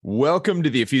Welcome to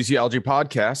the Ephesiology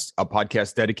podcast, a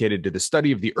podcast dedicated to the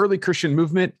study of the early Christian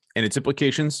movement and its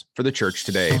implications for the church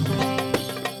today.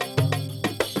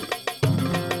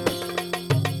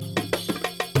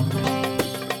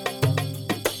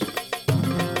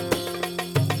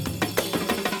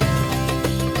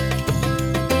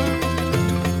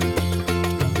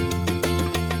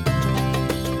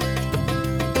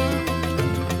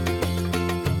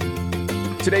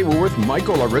 Today, we're with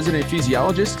Michael, our resident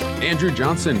ephesiologist, Andrew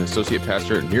Johnson, associate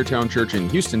pastor at Neartown Church in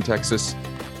Houston, Texas,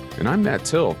 and I'm Matt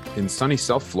Till in sunny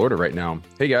South Florida right now.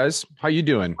 Hey guys, how you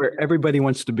doing? Where everybody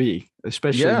wants to be,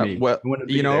 especially me. Well,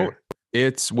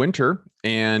 it's winter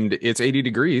and it's 80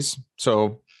 degrees,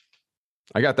 so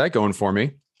I got that going for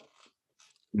me.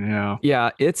 Yeah,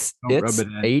 it's 80. It's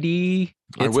been 80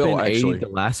 the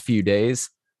last few days,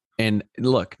 and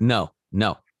look, no,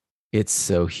 it's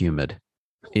so humid.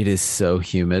 It is so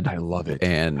humid. I love it.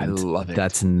 And I love it.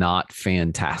 That's not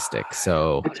fantastic.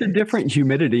 So it's a different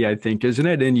humidity, I think, isn't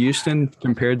it, in Houston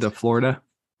compared to Florida?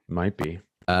 Might be.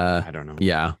 I don't know.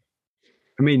 Yeah.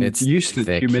 I mean, it's Houston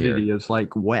humidity here is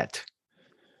like wet.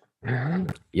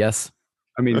 Yes.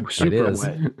 I mean, super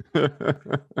wet.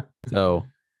 So,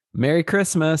 Merry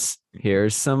Christmas.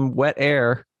 Here's some wet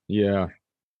air. Yeah.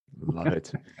 Love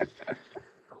it.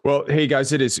 Well, hey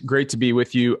guys, it is great to be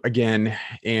with you again,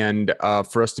 and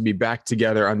for us to be back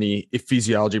together on the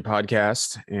Ephesiology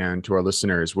podcast. And to our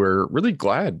listeners, we're really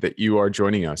glad that you are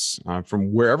joining us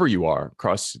from wherever you are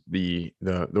across the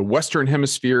Western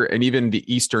Hemisphere and even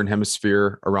the Eastern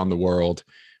Hemisphere around the world.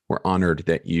 We're honored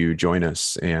that you join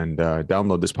us and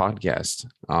download this podcast,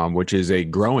 which is a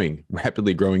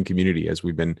rapidly growing community as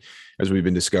we've been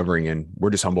discovering, and we're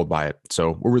just humbled by it.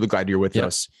 So we're really glad you're with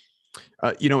us.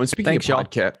 And speaking of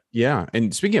podcast,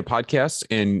 and speaking of podcasts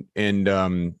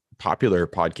and popular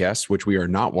podcasts, which we are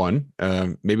not one,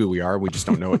 maybe we are, we just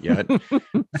don't know it yet.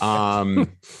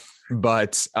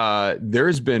 But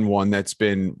there's been one that's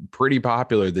been pretty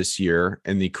popular this year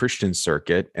in the Christian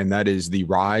circuit, and that is The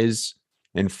Rise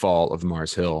and Fall of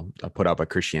Mars Hill, put out by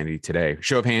Christianity Today.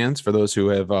 Show of hands for those who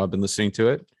have been listening to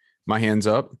it. My hand's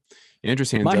up.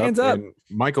 Andrew's hand's up. My hand's up. And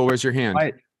Michael, where's your hand?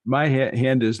 My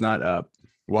hand is not up.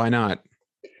 Why not?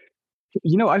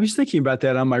 I was thinking about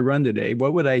that on my run today.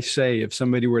 What would I say if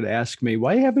somebody were to ask me,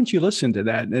 why haven't you listened to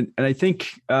that? And I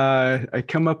think I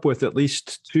come up with at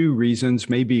least two reasons,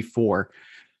 maybe four.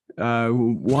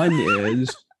 One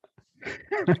is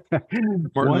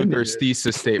Martin Luther's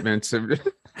thesis statements.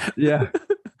 Yeah.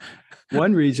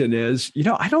 One reason is,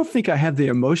 I don't think I have the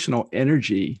emotional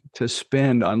energy to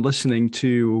spend on listening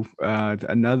to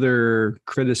another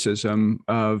criticism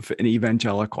of an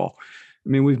evangelical. I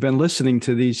mean, we've been listening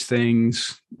to these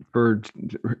things for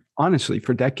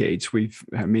decades.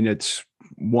 It's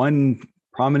one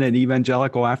prominent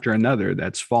evangelical after another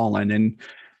that's fallen, and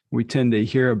we tend to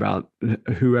hear about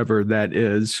whoever that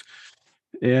is.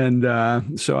 And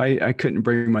so I couldn't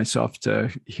bring myself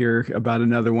to hear about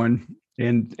another one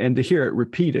and to hear it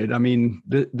repeated. I mean,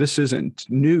 this isn't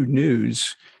new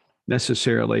news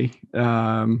necessarily.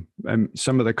 Some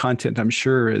of the content, I'm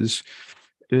sure, is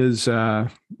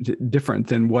different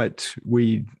than what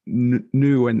we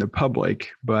knew in the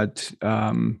public. But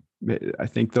I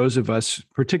think those of us,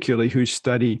 particularly who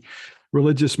study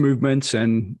religious movements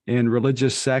and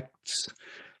religious sects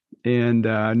and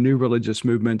new religious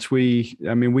movements, we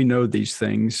know these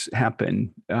things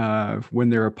happen when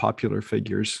there are popular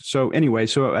figures. So anyway,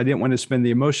 I didn't want to spend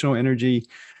the emotional energy.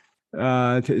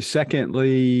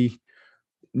 Secondly,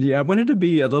 I wanted to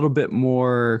be a little bit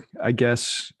more, I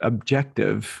guess,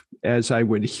 objective as I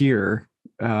would hear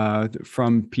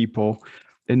from people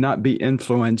and not be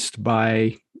influenced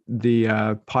by the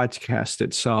podcast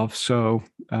itself. So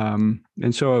in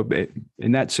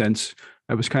that sense,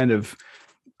 I was kind of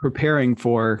preparing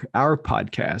for our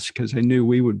podcast because I knew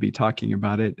we would be talking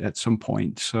about it at some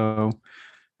point. So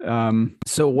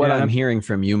what I'm hearing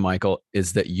from you, Michael,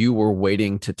 is that you were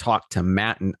waiting to talk to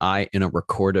Matt and I in a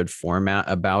recorded format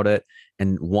about it.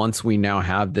 And once we now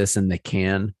have this in the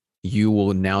can, you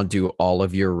will now do all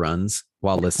of your runs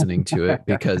while listening to it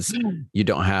because you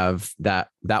don't have that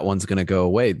one's going to go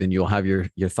away. Then you'll have your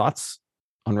thoughts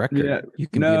on record. Yeah, you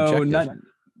can be objective.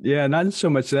 Not so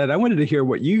much that. I wanted to hear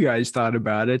what you guys thought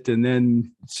about it and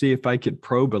then see if I could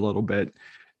probe a little bit.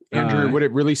 Andrew, what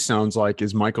it really sounds like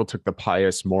is Michael took the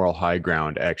pious moral high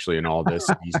ground actually in all this.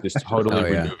 He's just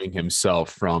totally removing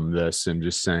himself from this and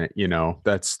just saying,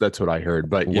 that's what I heard.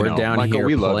 But we're down Michael, here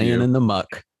we love playing you. in the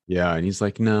muck. Yeah. And he's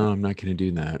like, no, I'm not going to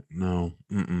do that. No,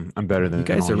 I'm better than you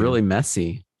guys are really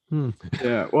messy.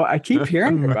 Yeah. Well, I keep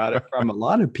hearing about it from a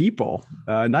lot of people,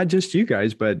 not just you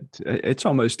guys, but it's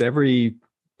almost every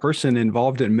person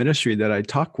involved in ministry that I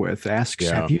talk with asks,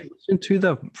 Yeah. have you listened to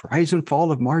the Rise and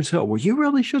Fall of Mars Hill? Well, you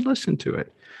really should listen to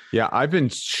it. Yeah, I've been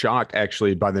shocked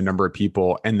actually by the number of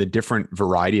people and the different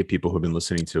variety of people who've been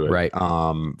listening to it, Right.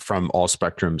 From all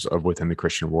spectrums of within the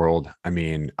Christian world. I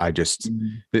mean, Mm-hmm.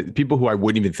 the people who I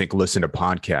wouldn't even think listen to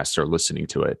podcasts are listening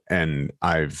to it, and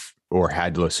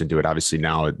had listened to it. Obviously,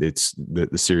 now it's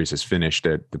the series is finished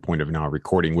at the point of now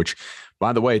recording. Which,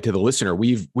 by the way, to the listener,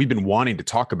 we've been wanting to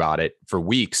talk about it for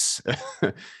weeks,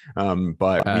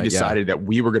 but we decided that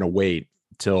we were going to wait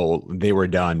till they were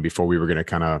done before we were going to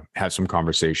kind of have some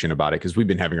conversation about it, because we've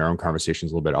been having our own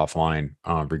conversations a little bit offline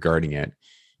regarding it.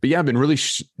 But yeah, I've been really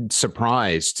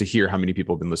surprised to hear how many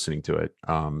people have been listening to it.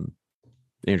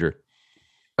 Andrew.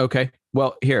 Okay.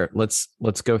 Well, here, let's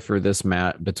go through this,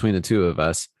 Matt, between the two of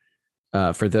us.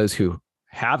 For those who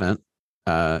haven't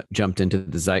jumped into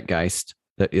the zeitgeist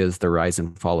that is the Rise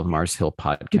and Fall of Mars Hill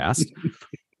podcast,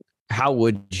 how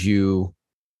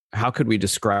could we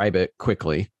describe it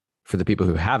quickly for the people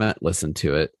who haven't listened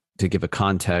to it, to give a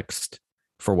context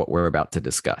for what we're about to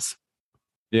discuss?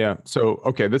 Yeah. So,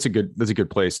 okay, that's a good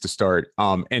place to start.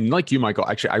 And like you, Michael,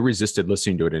 actually, I resisted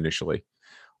listening to it initially,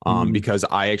 because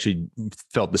I actually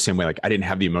felt the same way. Like, I didn't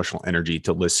have the emotional energy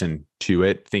to listen to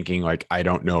it, thinking like, I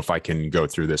don't know if I can go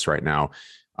through this right now.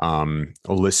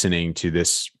 Listening to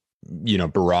this,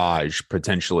 barrage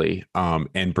potentially,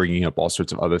 and bringing up all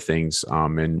sorts of other things.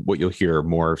 And what you'll hear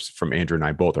more from Andrew and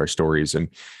I both, our stories, and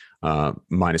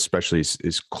mine especially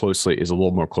is a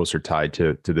little more closer tied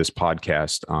to this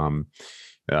podcast,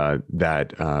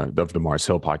 that of the Mars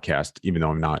Hill podcast, even though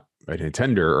I'm not an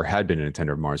attender or had been an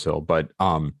attender of Mars Hill, but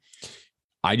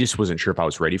I just wasn't sure if I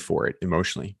was ready for it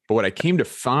emotionally. But what I came to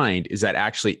find is that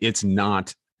actually it's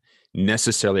not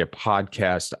necessarily a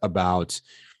podcast about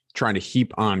trying to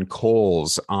heap on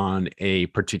coals on a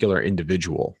particular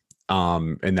individual.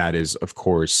 And that is, of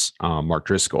course, Mark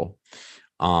Driscoll.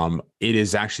 It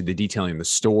is actually the detailing the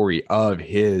story of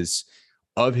his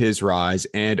rise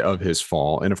and of his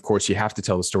fall. And of course, you have to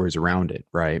tell the stories around it,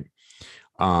 right?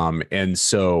 And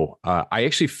so I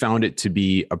actually found it to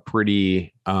be a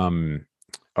pretty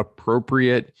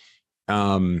appropriate,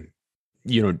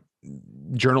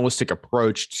 journalistic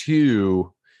approach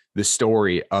to the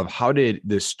story of how did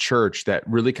this church that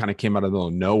really kind of came out of the middle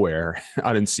of nowhere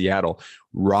out in Seattle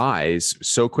rise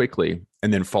so quickly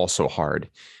and then fall so hard.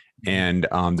 And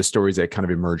the stories that kind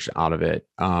of emerged out of it.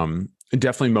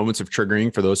 Definitely moments of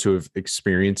triggering for those who have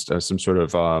experienced some sort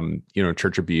of,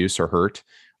 church abuse or hurt.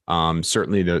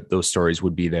 Certainly those stories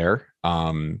would be there.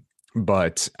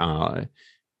 But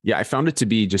I found it to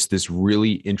be just this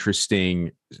really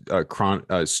interesting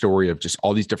story of just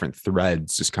all these different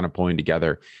threads just kind of pulling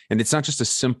together. And it's not just a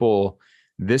simple,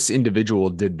 this individual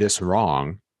did this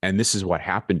wrong and this is what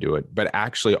happened to it, but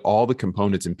actually all the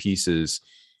components and pieces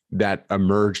that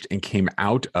emerged and came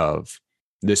out of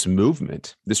this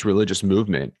movement, this religious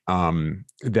movement,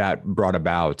 that brought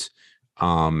about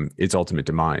its ultimate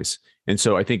demise. And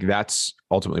so I think that's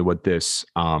ultimately what this,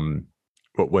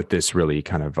 what this really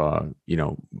kind of,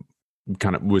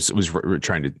 was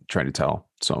trying to tell.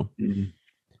 So,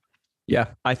 yeah,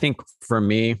 I think for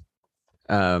me,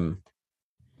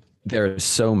 there's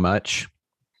so much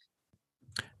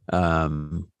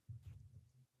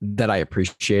that I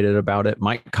appreciated about it.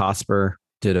 Mike Cosper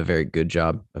did a very good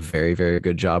job, a very, very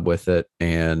good job with it.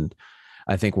 And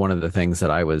I think one of the things that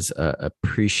I was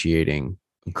appreciating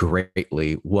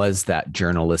greatly was that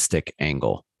journalistic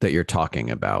angle that you're talking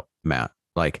about, Matt.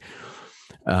 Like,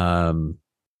 that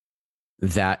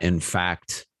in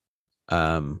fact,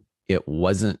 it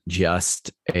wasn't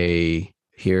just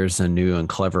here's a new and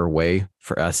clever way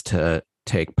for us to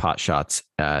take pot shots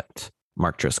at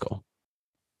Mark Driscoll.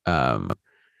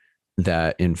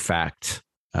 That in fact,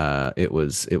 it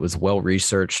was well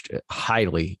researched,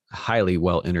 highly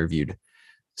well interviewed,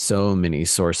 so many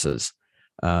sources,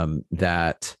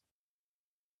 that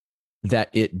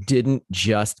it didn't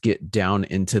just get down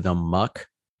into the muck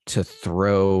to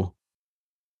throw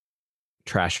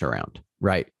trash around,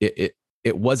 right? It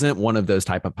wasn't one of those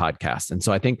type of podcasts. And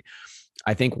so I think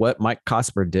what Mike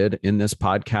Cosper did in this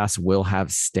podcast will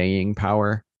have staying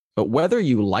power, but whether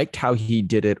you liked how he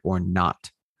did it or not,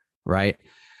 right?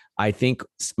 I think,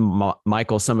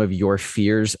 Michael, some of your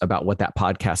fears about what that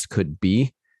podcast could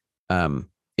be,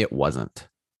 it wasn't,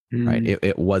 right?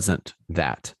 It wasn't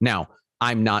that. Now,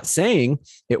 I'm not saying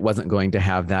it wasn't going to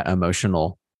have that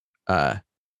emotional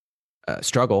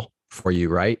struggle for you,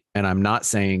 right? And I'm not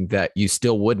saying that you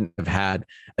still wouldn't have had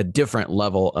a different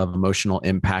level of emotional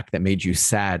impact that made you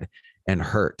sad and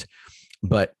hurt,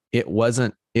 but it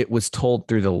wasn't. It was told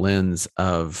through the lens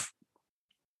of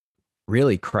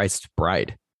really Christ's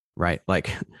bride, right? Like,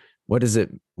 what does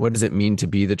it mean to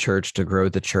be the church, to grow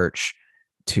the church,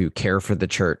 to care for the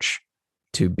church,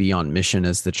 to be on mission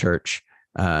as the church,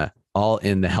 all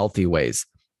in the healthy ways?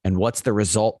 And what's the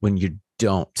result when you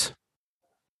don't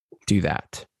do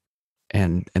that?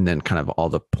 And then kind of all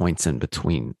the points in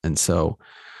between. And so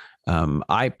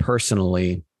I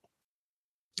personally,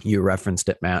 you referenced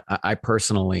it, Matt, I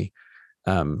personally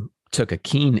took a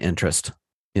keen interest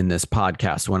in this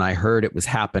podcast when I heard it was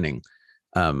happening.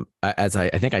 As I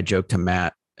think I joked to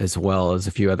Matt as well as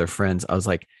a few other friends, I was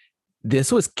like,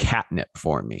 this was catnip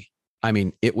for me. I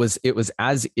mean, it was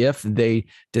as if they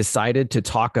decided to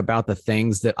talk about the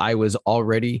things that I was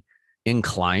already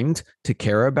inclined to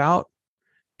care about.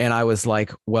 And I was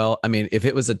like, well, I mean, if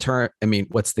it was a term, I mean,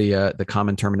 what's the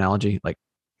common terminology? Like,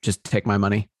 just take my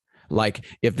money. Like,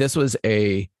 if this was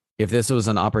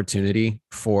an opportunity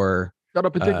for shut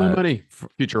up and take my money.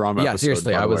 Futurama. Yeah,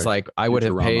 seriously. I was like, I would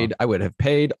have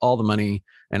paid all the money,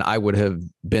 and I would have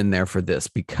been there for this,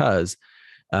 because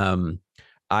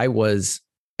I was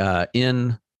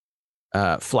in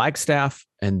Flagstaff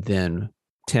and then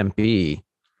Tempe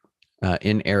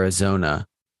in Arizona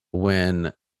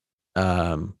when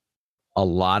a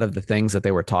lot of the things that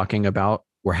they were talking about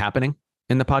were happening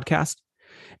in the podcast.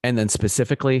 And then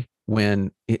specifically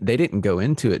when they didn't go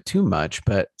into it too much,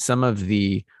 but some of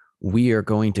we are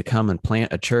going to come and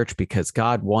plant a church because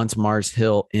God wants Mars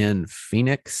Hill in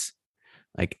Phoenix.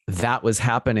 Like, that was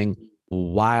happening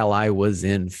while I was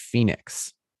in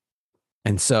Phoenix.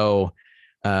 And so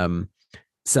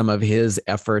some of his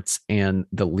efforts and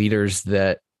the leaders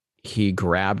that he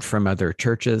grabbed from other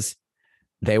churches,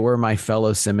 they were my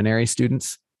fellow seminary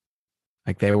students.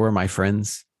 Like, they were my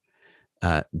friends.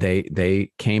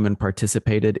 They came and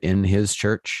participated in his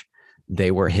church. They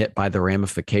were hit by the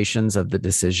ramifications of the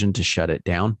decision to shut it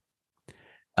down.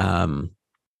 I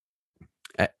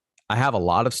have a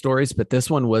lot of stories, but this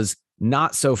one was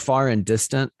not so far and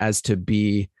distant as to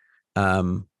be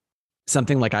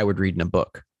something like I would read in a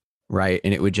book, right?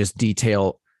 And it would just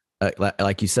detail,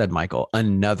 like you said, Michael,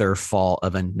 another fall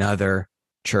of another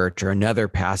church or another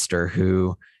pastor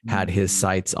who had his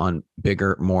sights on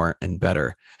bigger, more, and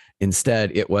better.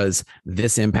 Instead, it was,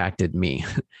 this impacted me.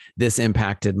 This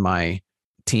impacted my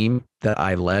team that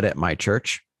I led at my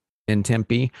church in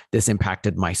Tempe. This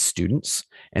impacted my students,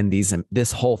 and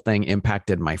this whole thing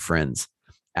impacted my friends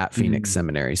at Phoenix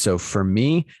Seminary. So for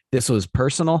me, this was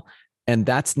personal. And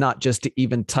that's not just to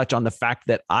even touch on the fact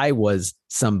that I was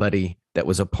somebody that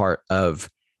was a part of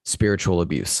spiritual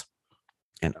abuse.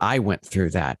 And I went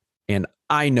through that. And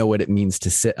I know what it means to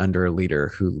sit under a leader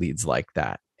who leads like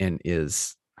that and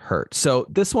is hurt. So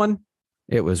this one,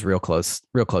 it was real close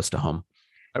to home.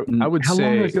 I would How say.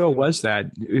 long ago was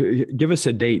that? Give us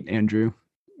a date, Andrew,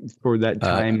 for that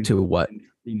time. To what?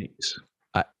 Phoenix.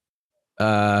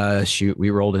 Shoot,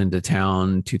 we rolled into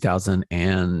town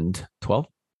 2012.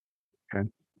 Okay.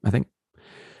 I think.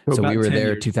 So we were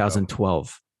there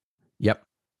 2012. Ago.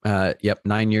 Yep.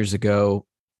 9 years ago.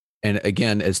 And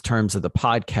again, as terms of the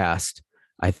podcast,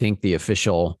 I think the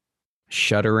official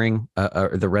shuttering,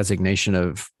 or the resignation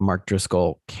of Mark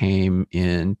Driscoll came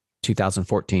in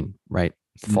 2014, right?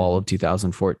 Fall of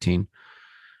 2014.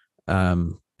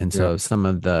 And so some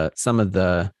of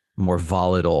the more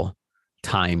volatile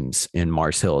times in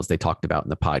Mars Hill, as they talked about in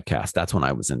the podcast, that's when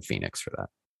I was in Phoenix for that.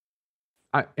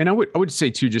 I would say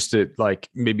too, just to like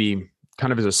maybe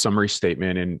kind of as a summary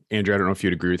statement, and Andrew, I don't know if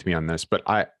you'd agree with me on this, but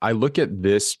I look at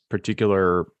this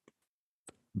particular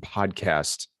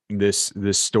podcast, this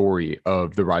story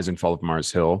of the rise and fall of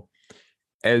Mars Hill,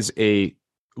 as a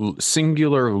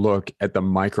singular look at the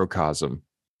microcosm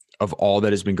of all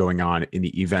that has been going on in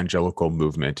the evangelical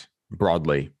movement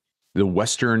broadly, the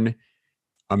Western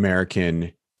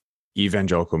American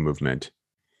evangelical movement,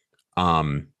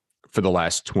 for the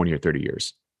last 20 or 30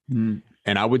 years. And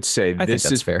I would say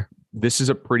this is fair. This is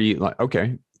a pretty,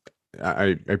 okay.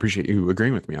 I appreciate you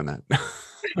agreeing with me on that.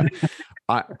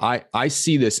 I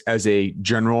see this as a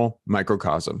general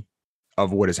microcosm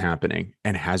of what is happening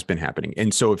and has been happening.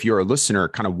 And so if you're a listener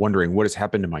kind of wondering what has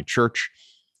happened to my church,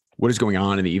 what is going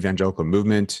on in the evangelical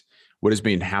movement, what has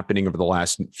been happening over the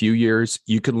last few years,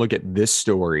 you can look at this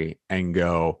story and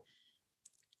go,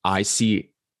 I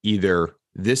see either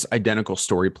this identical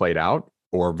story played out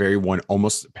or very one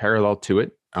almost parallel to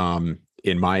it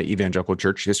in my evangelical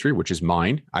church history, which is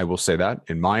mine. I will say that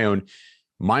in my own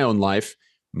life,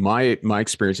 my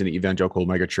experience in the evangelical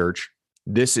megachurch,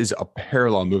 this is a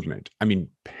parallel movement. I mean,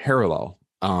 parallel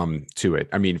to it.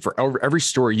 I mean, for every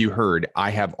story you heard, I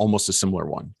have almost a similar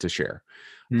one to share.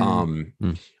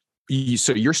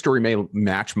 so your story may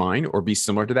match mine or be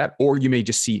similar to that, or you may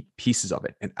just see pieces of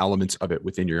it and elements of it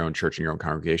within your own church and your own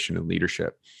congregation and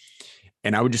leadership.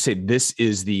 And I would just say this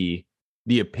is the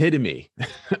epitome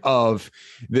of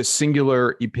the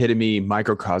singular epitome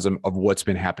microcosm of what's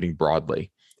been happening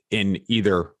broadly in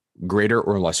either greater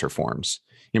or lesser forms,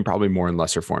 and probably more in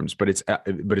lesser forms, but it's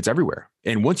everywhere.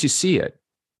 And once you see it,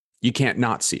 you can't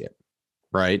not see it.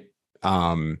 Right.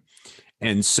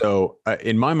 And so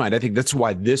in my mind, I think that's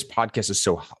why this podcast is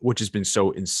which has been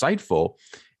so insightful,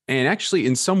 and actually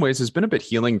in some ways has been a bit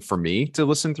healing for me to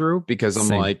listen through, because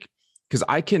because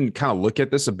I can kind of look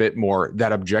at this a bit more,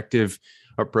 that objective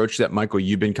approach that Michael,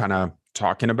 you've been kind of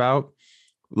talking about,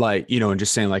 like, and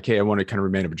just saying like, hey, I want to kind of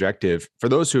remain objective. For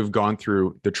those who have gone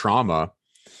through the trauma,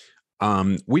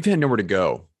 we've had nowhere to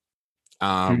go.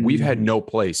 We've had no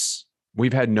place.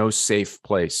 We've had no safe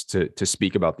place to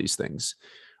speak about these things.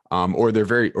 Or they're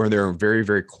very,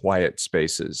 very quiet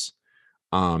spaces.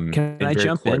 Can I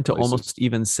jump in to almost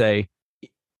even say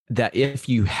that if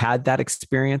you had that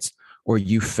experience or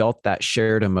you felt that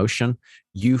shared emotion,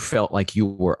 you felt like you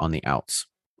were on the outs.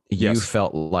 You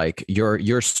felt like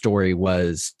your story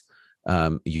was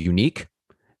unique.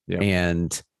 Yeah.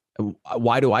 And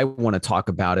why do I want to talk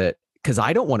about it? Because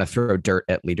I don't want to throw dirt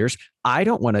at leaders. I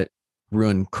don't want to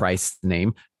ruin Christ's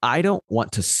name. I don't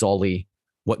want to sully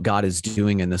what God is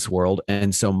doing in this world.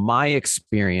 And so my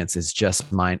experience is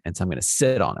just mine. And so I'm going to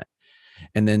sit on it.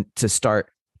 And then to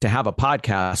have a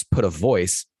podcast, put a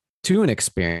voice to an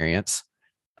experience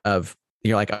of,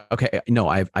 you're like, okay, no,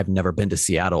 I've never been to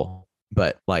Seattle,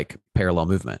 but like parallel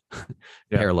movement,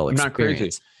 parallel experience. I'm not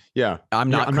crazy. Yeah. I'm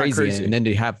not crazy. And then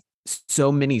to have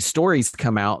so many stories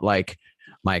come out, like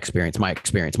my experience. And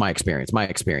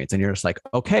you're just like,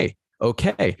 okay,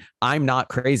 I'm not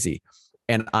crazy.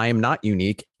 And I am not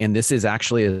unique. And this is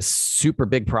actually a super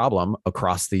big problem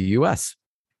across the US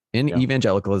in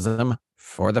evangelicalism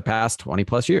for the past 20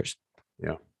 plus years.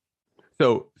 Yeah.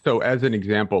 So as an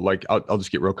example, like I'll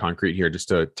just get real concrete here just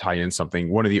to tie in something.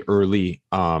 One of the early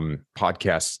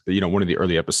podcasts, one of the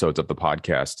early episodes of the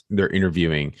podcast, they're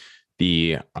interviewing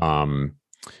the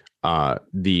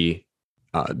main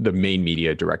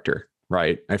media director,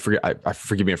 right? I forget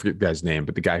the guy's name,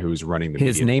 but the guy who's running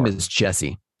his name is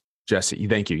Jesse. Jesse,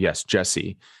 thank you. Yes,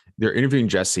 Jesse. They're interviewing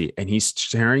Jesse, and he's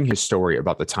sharing his story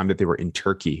about the time that they were in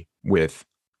Turkey with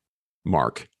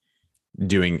Mark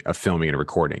doing a filming and a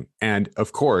recording. And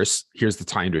of course, here's the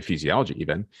tie into ephesiology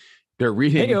even. They're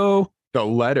reading the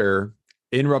letter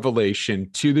in Revelation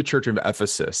to the church of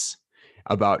Ephesus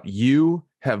about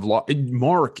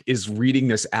Mark is reading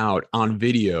this out on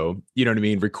video,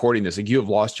 recording this, like you have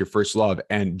lost your first love.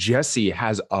 And Jesse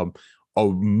has a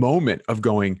moment of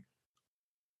going,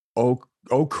 oh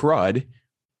crud,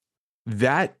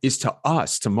 that is to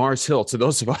us, to Mars Hill, to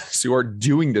those of us who are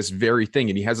doing this very thing.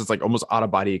 And he has this like almost out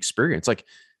of body experience. Like,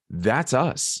 that's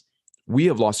us. We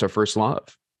have lost our first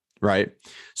love. Right.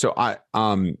 So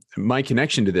my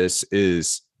connection to this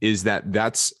is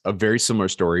that's a very similar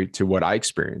story to what I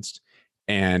experienced.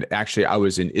 And actually I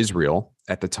was in Israel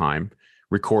at the time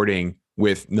recording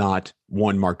with not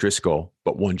one Mark Driscoll,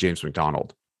 but one James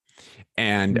McDonald,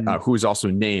 and who was also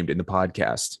named in the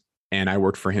podcast. And I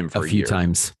worked for him for a few year.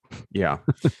 times. Yeah.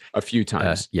 A few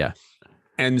times. Yeah.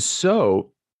 And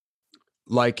so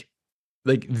like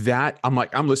that,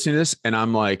 I'm listening to this and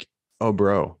I'm like, oh,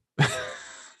 bro,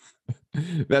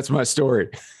 that's my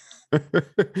story.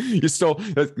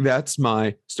 That's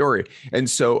my story. And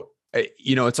so,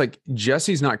 it's like,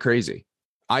 Jesse's not crazy.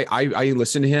 I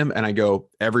listen to him and I go,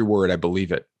 every word, I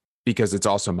believe it, because it's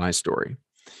also my story.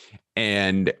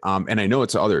 And I know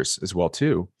it's others as well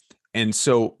too. And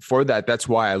so for that, that's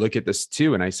why I look at this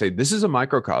too. And I say, this is a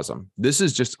microcosm. This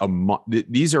is just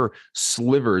these are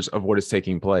slivers of what is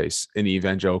taking place in the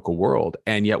evangelical world.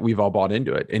 And yet we've all bought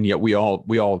into it. And yet we all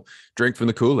drink from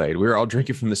the Kool-Aid. We're all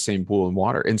drinking from the same pool and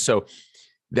water. And so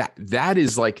that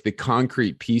is like the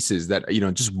concrete pieces that,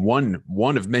 just one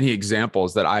of many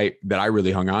examples that I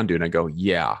really hung on to. And I go,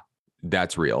 yeah,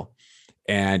 that's real.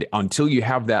 And until you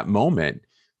have that moment,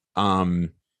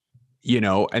 and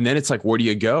then it's like, where do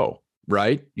you go?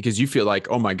 Right? Because you feel like,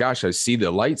 oh my gosh, I see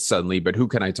the light suddenly, but who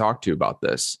can I talk to about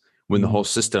this when the whole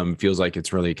system feels like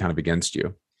it's really kind of against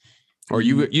you? Or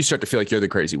you start to feel like you're the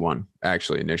crazy one,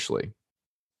 actually, initially.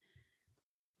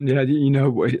 Yeah.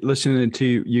 Listening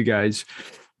to you guys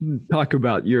talk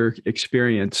about your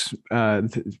experience,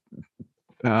 that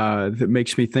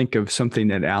makes me think of something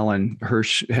that Alan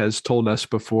Hirsch has told us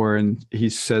before. And he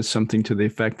says something to the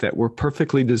effect that we're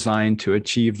perfectly designed to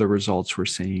achieve the results we're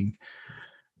seeing.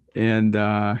 And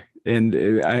I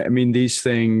mean, these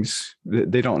things,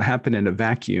 they don't happen in a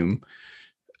vacuum.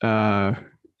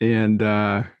 And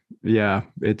yeah,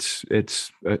 it's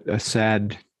a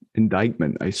sad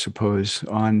indictment, I suppose,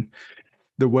 on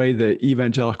the way the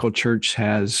evangelical church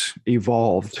has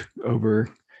evolved over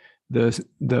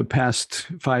the past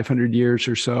 500 years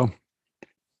or so.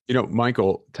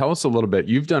 Michael, tell us a little bit.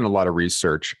 You've done a lot of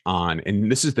research on,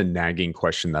 and this is the nagging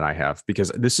question that I have,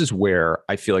 because this is where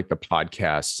I feel like the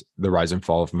podcast, The Rise and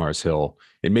Fall of Mars Hill,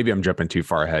 and maybe I'm jumping too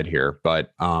far ahead here,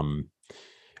 but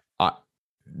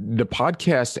the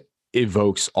podcast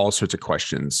evokes all sorts of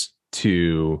questions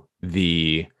to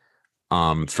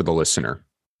for the listener.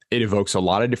 It evokes a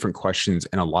lot of different questions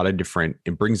and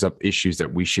it brings up issues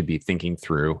that we should be thinking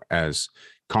through as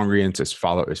congregants,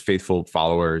 as faithful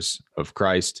followers of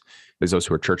Christ, as those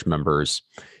who are church members,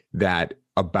 that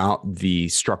about the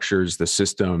structures, the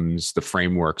systems, the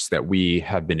frameworks that we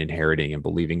have been inheriting and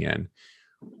believing in.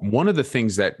 One of the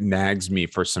things that nags me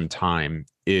for some time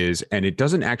is, and it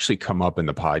doesn't actually come up in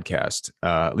the podcast,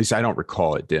 at least I don't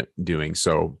recall it doing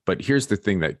so, but here's the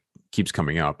thing that keeps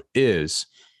coming up, is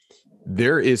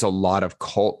there is a lot of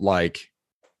cult-like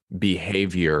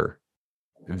behavior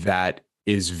that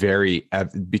is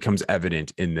becomes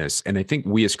evident in this. And I think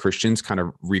we as Christians kind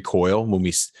of recoil when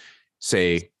we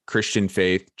say Christian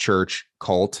faith, church,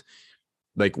 cult,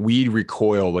 like we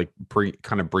recoil, like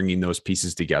kind of bringing those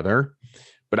pieces together.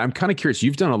 But I'm kind of curious,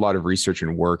 you've done a lot of research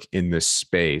and work in this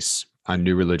space on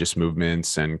new religious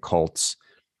movements and cults.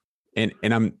 And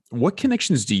what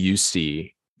connections do you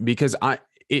see? Because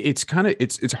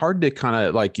it's hard to kind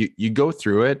of like, you go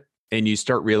through it and you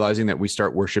start realizing that we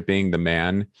start worshiping the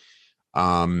man,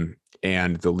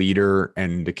 and the leader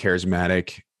and the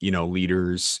charismatic,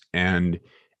 leaders. And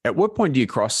at what point do you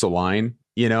cross the line?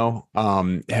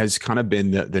 Has kind of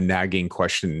been the nagging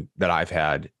question that I've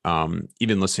had,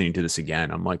 even listening to this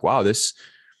again. I'm like, wow, this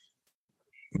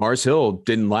Mars Hill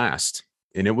didn't last,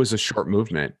 and it was a short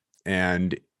movement,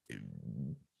 and it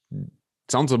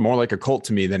sounds more like a cult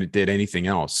to me than it did anything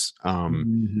else.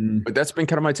 But that's been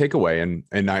kind of my takeaway,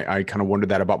 and I kind of wondered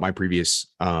that about my previous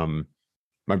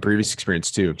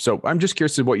experience too. So I'm just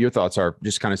curious to what your thoughts are,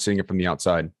 just kind of seeing it from the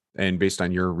outside and based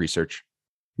on your research.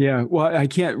 Yeah, well, I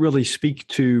can't really speak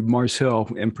to Mars Hill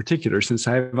in particular since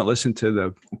I haven't listened to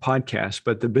the podcast,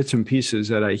 but the bits and pieces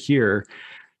that I hear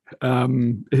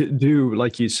do,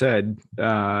 like you said,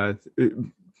 kind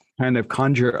of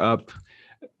conjure up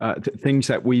things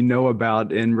that we know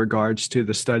about in regards to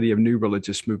the study of new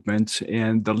religious movements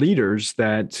and the leaders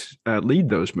that lead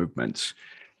those movements.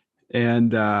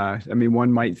 And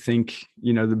one might think,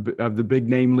 of the big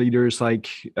name leaders like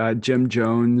Jim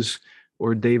Jones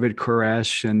or David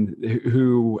Koresh, and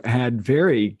who had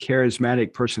very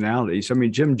charismatic personalities. I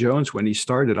mean, Jim Jones, when he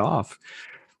started off,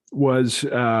 was,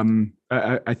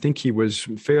 I think he was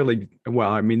fairly,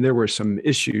 well, I mean, there were some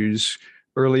issues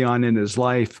early on in his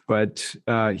life, but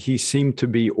he seemed to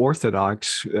be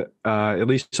orthodox, at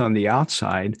least on the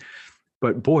outside.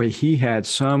 But boy, he had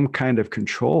some kind of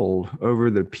control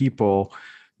over the people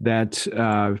that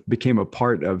became a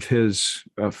part of his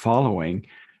following.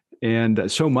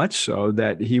 And so much so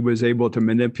that he was able to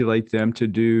manipulate them to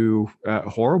do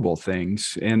horrible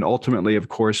things. And ultimately, of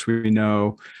course, we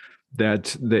know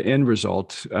that the end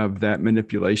result of that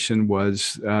manipulation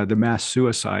was the mass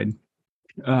suicide.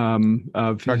 Talking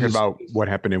about what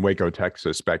happened in Waco,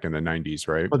 Texas back in the 90s,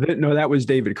 right? Well, no, that was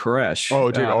David Koresh.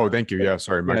 Oh, thank you. Yeah,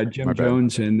 sorry. Jim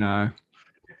Jones in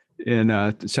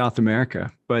South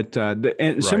America. But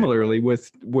similarly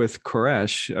with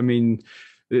Koresh, I mean,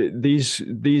 these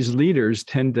leaders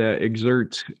tend to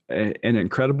exert an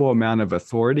incredible amount of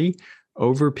authority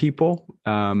over people.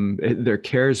 They're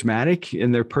charismatic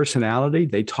in their personality.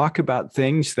 They talk about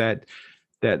things that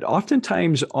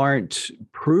oftentimes aren't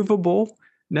provable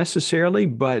necessarily,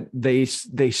 but they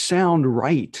sound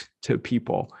right to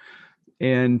people.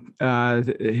 And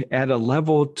at a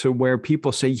level to where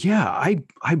people say, yeah,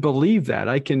 I believe that.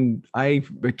 I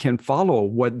can follow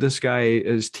what this guy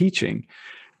is teaching.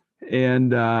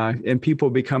 And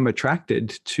people become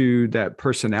attracted to that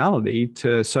personality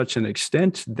to such an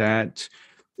extent that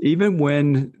even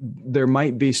when there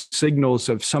might be signals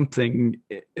of something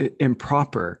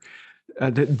improper,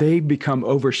 that they become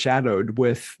overshadowed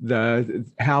with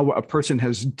how a person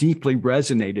has deeply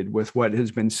resonated with what has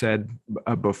been said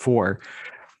before.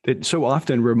 It so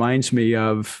often reminds me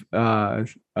of kind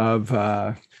of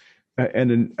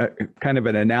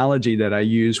an analogy that I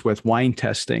use with wine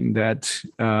testing that,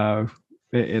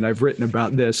 and I've written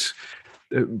about this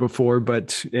before,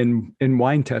 but in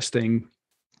wine testing,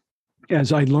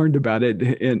 as I learned about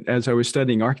it, as I was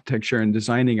studying architecture and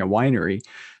designing a winery,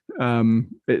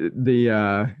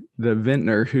 The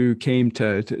vintner who came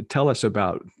to tell us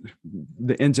about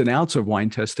the ins and outs of wine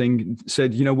testing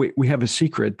said, we have a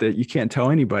secret that you can't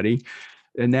tell anybody.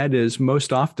 And that is,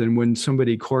 most often when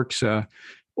somebody corks a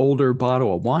older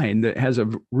bottle of wine that has a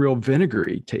real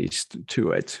vinegary taste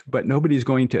to it, but nobody's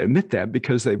going to admit that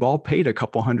because they've all paid a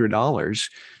couple $100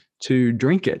 to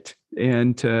drink it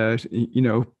and to,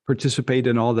 participate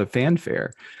in all the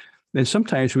fanfare. And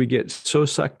sometimes we get so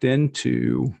sucked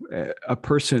into a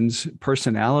person's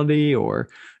personality or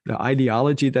the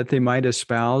ideology that they might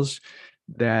espouse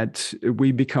that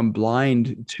we become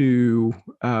blind to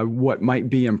what might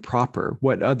be improper,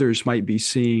 what others might be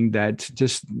seeing that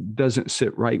just doesn't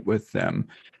sit right with them.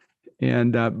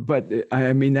 And but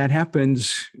I mean, that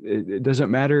happens. It doesn't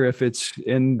matter if it's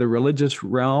in the religious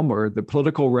realm or the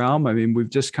political realm. I mean, we've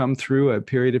just come through a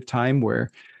period of time where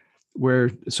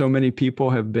so many people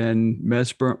have been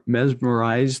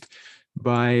mesmerized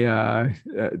by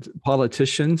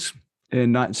politicians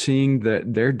and not seeing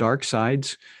their dark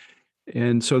sides.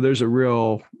 And so there's a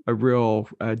real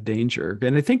danger.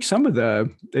 And I think some of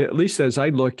at least as I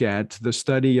look at the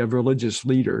study of religious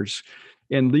leaders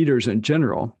and leaders in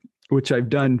general, which I've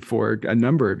done for a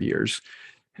number of years,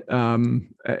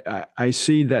 I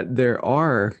see that there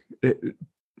are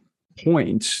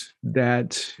points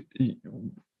that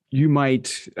you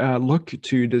might look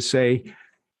to say,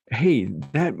 hey,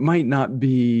 that might not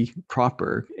be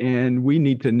proper, and we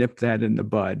need to nip that in the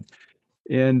bud.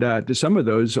 And some of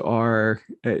those are,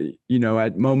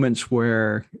 at moments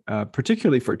where,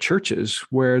 particularly for churches,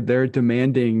 where they're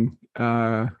demanding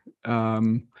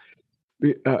an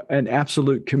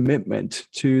absolute commitment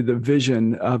to the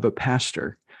vision of a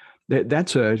pastor.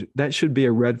 That should be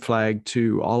a red flag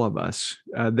to all of us.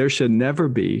 There should never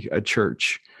be a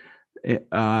church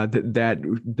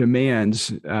that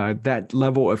demands that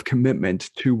level of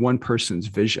commitment to one person's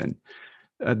vision.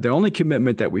 The only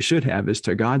commitment that we should have is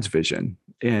to God's vision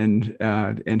and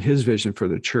His vision for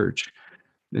the church.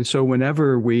 And so,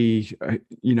 whenever we,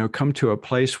 come to a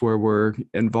place where we're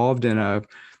involved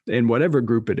in whatever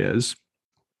group it is,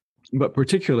 but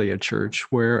particularly a church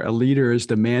where a leader is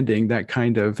demanding that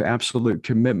kind of absolute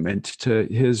commitment to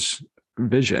his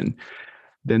vision,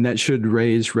 then that should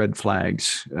raise red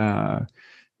flags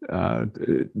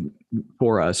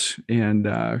for us.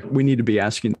 And we need to be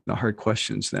asking the hard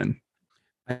questions then.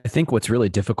 I think what's really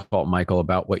difficult, Michael,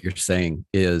 about what you're saying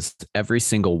is every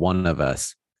single one of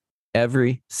us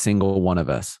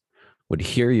would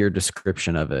hear your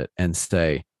description of it and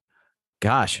say,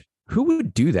 gosh, who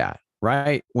would do that?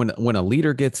 Right? When a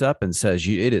leader gets up and says,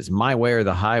 it is my way or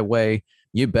the highway,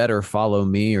 you better follow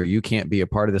me or you can't be a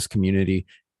part of this community.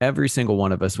 Every single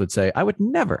one of us would say, I would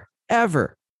never,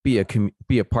 ever be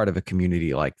a part of a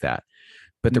community like that.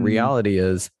 But the reality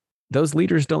is those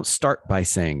leaders don't start by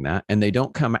saying that, and they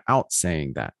don't come out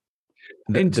saying that.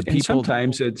 And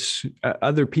sometimes it's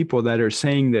other people that are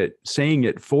saying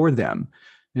it for them.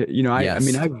 Yes.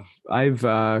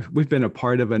 We've been a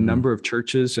part of a number of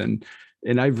churches, and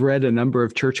I've read a number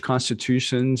of church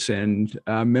constitutions and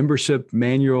membership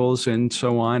manuals and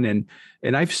so on.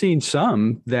 And I've seen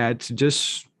some that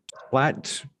just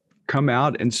flat come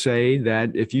out and say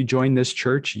that if you join this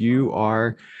church, you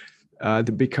are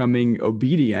becoming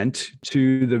obedient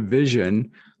to the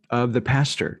vision of the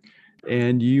pastor,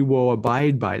 and you will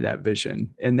abide by that vision.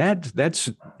 And that's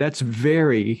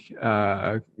very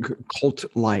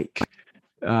cult-like.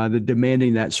 The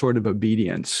demanding that sort of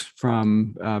obedience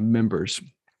from members.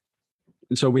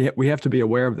 And so we have to be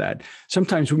aware of that.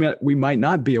 Sometimes we might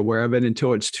not be aware of it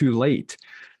until it's too late.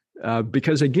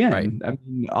 Because again, right. I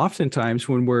mean, oftentimes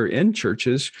when we're in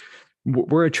churches,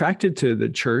 we're attracted to the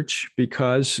church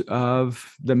because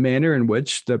of the manner in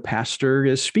which the pastor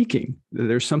is speaking.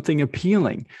 There's something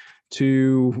appealing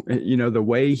to, the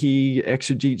way he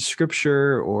exegetes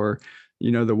scripture, or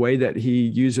the way that he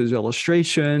uses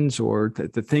illustrations, or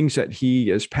the things that he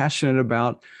is passionate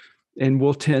about, and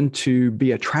we'll tend to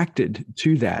be attracted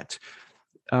to that.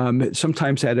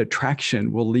 Sometimes that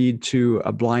attraction will lead to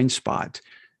a blind spot,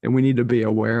 and we need to be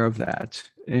aware of that.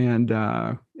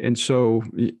 And so,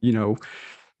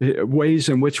 ways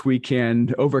in which we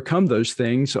can overcome those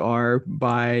things are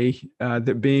by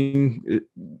being,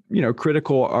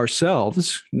 critical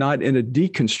ourselves, not in a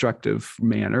deconstructive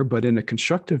manner, but in a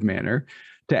constructive manner,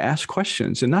 to ask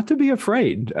questions and not to be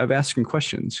afraid of asking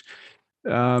questions.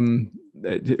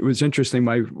 It was interesting.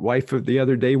 My wife, the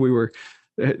other day, we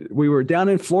were down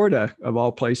in Florida, of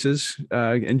all places,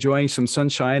 enjoying some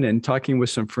sunshine and talking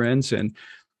with some friends. And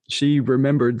she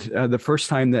remembered the first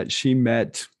time that she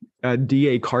met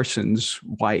D.A. Carson's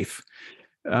wife.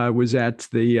 was at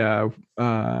the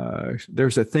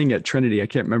there's a thing at Trinity. I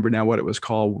can't remember now what it was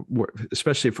called,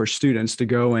 especially for students to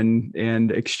go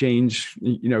and exchange,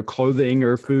 clothing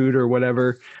or food or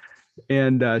whatever.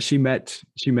 And she met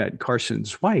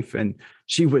Carson's wife, and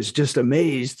she was just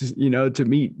amazed, to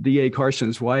meet D.A.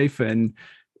 Carson's wife, and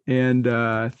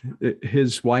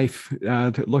his wife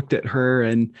looked at her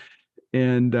and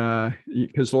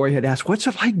because Lori had asked, "What's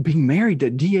it like being married to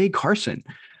D.A. Carson?"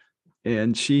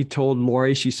 And she told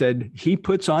Lori, she said, "He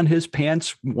puts on his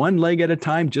pants one leg at a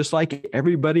time, just like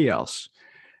everybody else."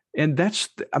 And that's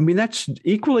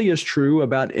equally as true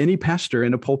about any pastor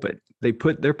in a pulpit. They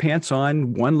put their pants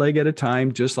on one leg at a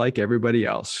time, just like everybody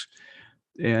else.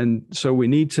 And so we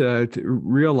need to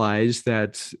realize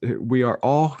that we are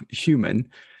all human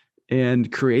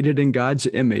and created in God's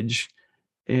image.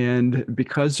 And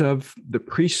because of the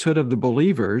priesthood of the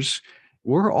believers,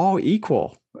 we're all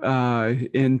equal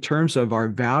in terms of our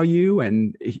value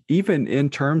and even in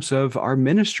terms of our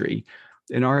ministry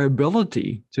and our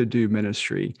ability to do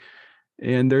ministry.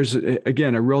 And there's,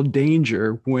 again, a real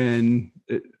danger when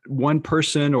one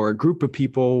person or a group of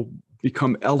people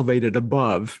become elevated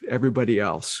above everybody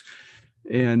else.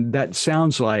 And that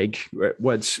sounds like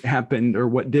what's happened or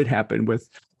what did happen with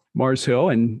Mars Hill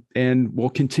and will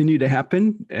continue to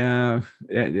happen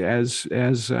as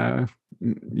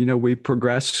we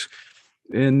progress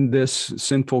in this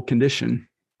sinful condition.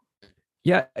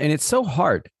 Yeah. And it's so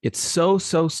hard. It's so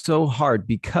hard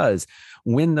because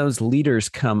when those leaders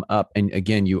come up, and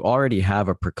again, you already have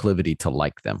a proclivity to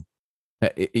like them,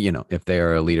 if they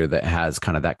are a leader that has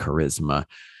kind of that charisma,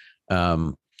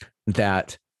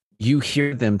 that you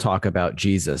hear them talk about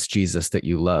Jesus that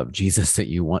you love, Jesus that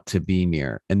you want to be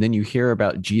near. And then you hear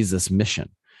about Jesus' mission,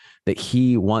 that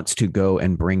he wants to go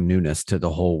and bring newness to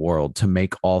the whole world, to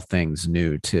make all things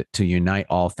new, to unite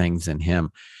all things in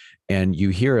him. And you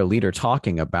hear a leader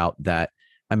talking about that.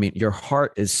 I mean, your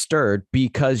heart is stirred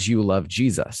because you love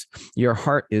Jesus. Your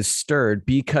heart is stirred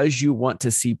because you want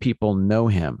to see people know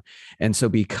him. And so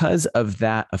because of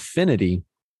that affinity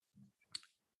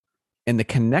and the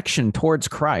connection towards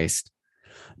Christ,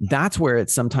 that's where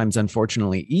it's sometimes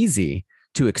unfortunately easy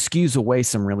to excuse away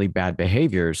some really bad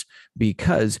behaviors,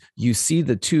 because you see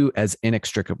the two as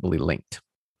inextricably linked.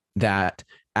 That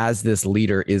as this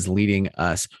leader is leading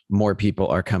us, more people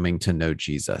are coming to know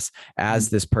Jesus. As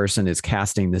this person is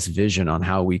casting this vision on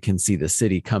how we can see the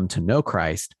city come to know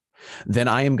Christ, then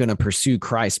I am going to pursue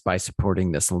Christ by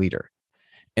supporting this leader.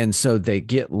 And so they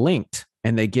get linked,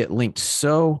 and they get linked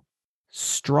so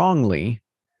strongly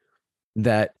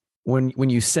that when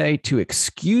you say to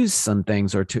excuse some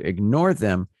things or to ignore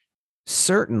them,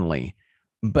 certainly,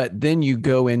 but then you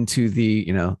go into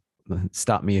the,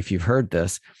 stop me if you've heard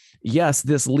this. Yes,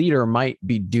 this leader might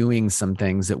be doing some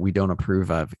things that we don't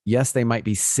approve of. Yes, they might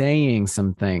be saying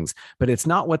some things, but it's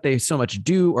not what they so much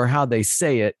do or how they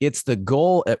say it. It's the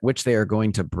goal at which they are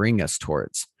going to bring us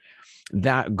towards.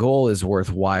 That goal is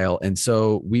worthwhile. And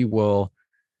so we will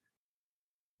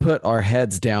put our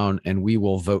heads down and we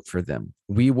will vote for them.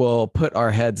 We will put our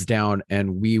heads down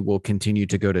and we will continue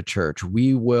to go to church.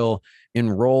 We will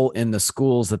enroll in the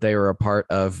schools that they are a part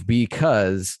of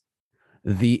because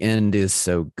the end is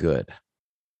so good.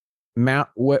 Matt,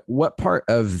 what part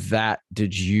of that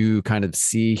did you kind of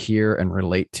see, hear, and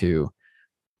relate to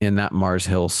in that Mars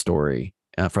Hill story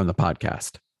from the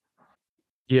podcast?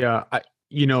 Yeah,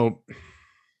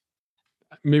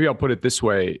 maybe I'll put it this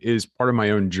way, is part of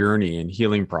my own journey and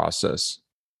healing process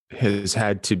has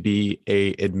had to be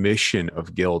a admission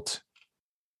of guilt,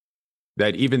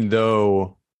 that even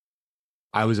though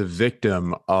I was a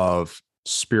victim of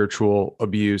spiritual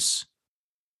abuse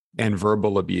and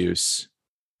verbal abuse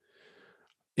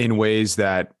in ways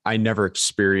that I never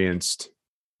experienced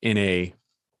in a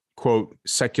quote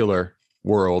secular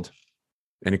world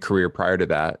in a career prior to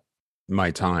that,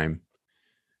 my time,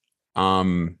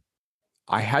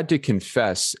 I had to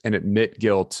confess and admit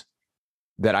guilt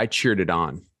that I cheered it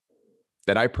on,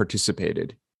 that I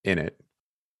participated in it,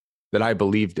 that I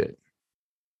believed it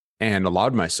and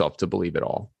allowed myself to believe it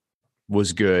all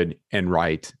was good and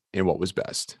right and what was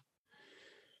best.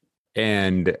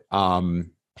 And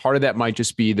part of that might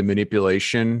just be the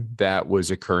manipulation that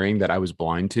was occurring that I was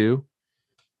blind to.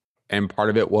 And part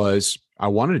of it was I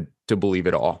wanted to believe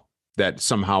it all, that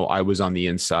somehow I was on the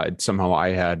inside. Somehow I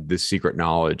had this secret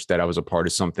knowledge that I was a part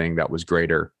of something that was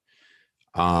greater.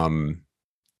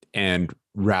 And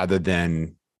rather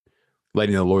than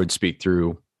letting the Lord speak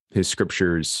through his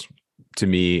scriptures to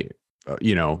me,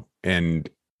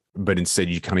 but instead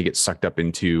you kind of get sucked up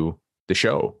into the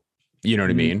show, you know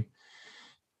what I mean?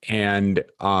 And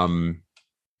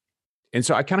And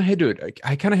so I kind of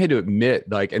had to admit,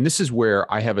 like, and this is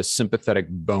where I have a sympathetic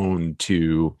bone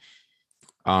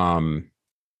um,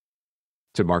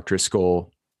 to Mark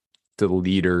Driscoll, to the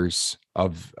leaders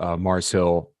of Mars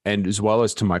Hill, and as well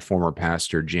as to my former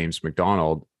pastor, James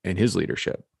McDonald, and his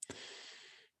leadership,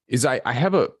 is I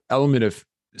have a element of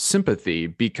sympathy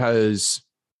because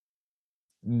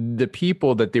the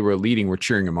people that they were leading were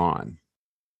cheering him on.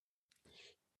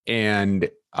 And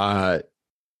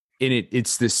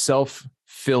it's this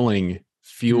self-fueling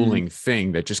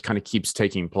thing that just kind of keeps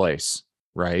taking place,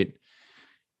 right?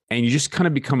 And you just kind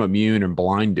of become immune and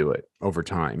blind to it over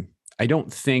time. I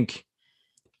don't think,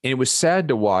 and it was sad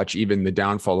to watch even the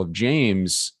downfall of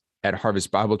James at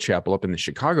Harvest Bible Chapel up in the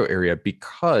Chicago area,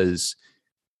 because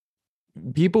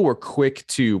people were quick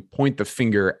to point the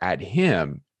finger at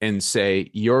him and say,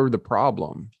 you're the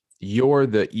problem. You're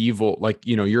the evil, like,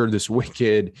 you're this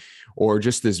wicked or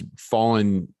just this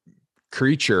fallen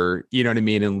creature, you know what I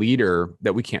mean, and leader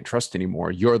that we can't trust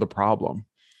anymore. You're the problem.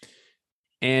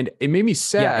 And it made me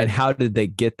sad. Yeah, and how did they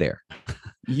get there?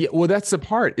 Yeah, well, that's the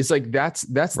part. It's like that's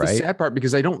right? The sad part,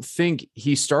 because I don't think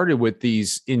he started with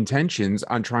these intentions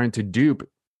on trying to dupe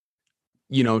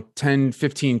 10,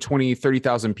 15, 20,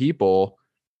 30,000 people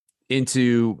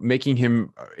into making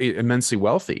him immensely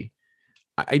wealthy.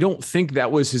 I don't think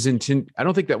that was his intent. I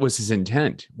don't think that was his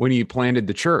intent when he planted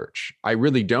the church. I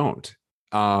really don't.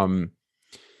 And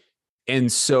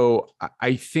so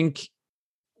I think,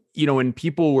 when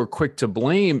people were quick to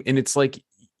blame, and it's like,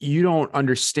 you don't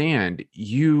understand,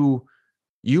 you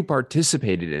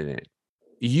participated in it.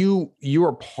 You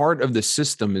are part of the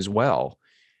system as well.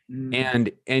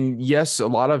 And yes, a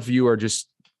lot of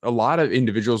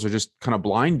individuals are just kind of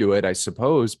blind to it, I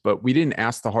suppose, but we didn't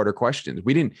ask the harder questions.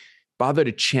 We didn't bother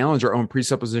to challenge our own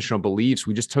presuppositional beliefs.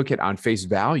 We just took it on face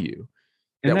value.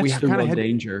 And that's the real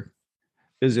danger,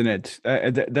 isn't it?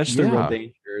 That's the real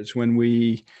danger, is when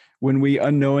we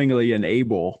unknowingly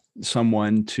enable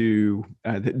someone to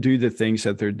do the things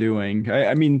that they're doing.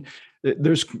 I mean,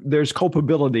 there's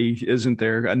culpability, isn't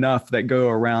there, enough that go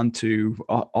around to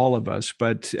all of us?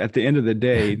 But at the end of the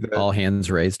day, all hands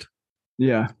raised.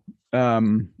 Yeah.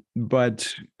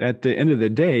 But at the end of the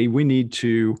day, we need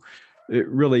to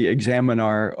really examine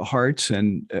our hearts,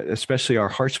 and especially our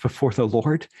hearts before the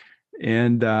Lord,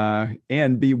 and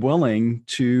be willing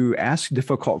to ask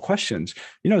difficult questions.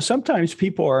 Sometimes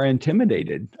people are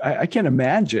intimidated. I can't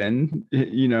imagine,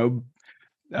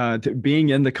 being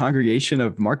in the congregation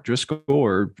of Mark Driscoll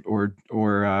or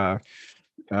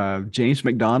James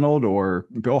McDonald or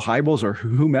Bill Hybels or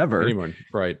whomever. Anyone,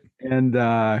 right.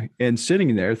 And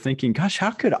sitting there thinking, gosh, how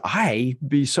could I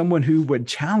be someone who would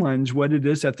challenge what it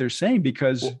is that they're saying?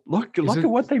 Because look at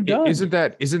what they've done. Isn't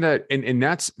that, and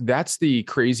that's the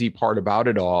crazy part about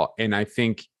it all. And I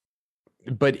think,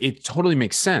 but it totally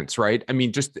makes sense, right? I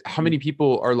mean, just how many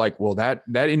people are like, well, that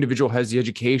individual has the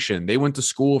education. They went to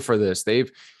school for this.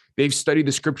 They've studied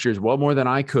the scriptures well more than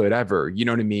I could ever, you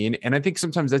know what I mean? And I think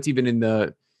sometimes that's even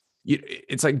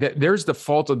it's like that there's the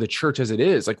fault of the church as it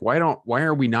is. Like, why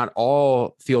are we not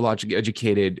all theologically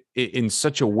educated in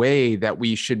such a way that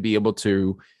we should be able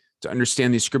to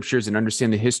understand these scriptures and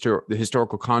understand the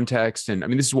historical context? And I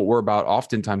mean, this is what we're about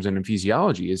oftentimes in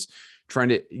ephesiology, is trying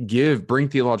to bring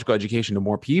theological education to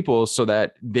more people so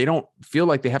that they don't feel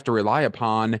like they have to rely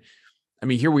upon, I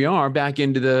mean, here we are back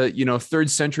into the,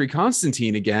 3rd century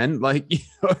Constantine again. Like,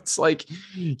 it's like,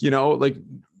 like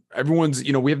everyone's,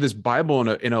 we have this Bible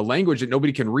in a language that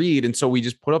nobody can read. And so we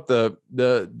just put up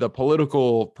the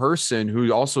political person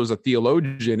who also is a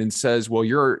theologian and says, well,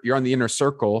 you're on the inner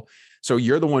circle. So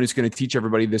you're the one who's going to teach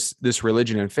everybody this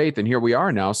religion and faith. And here we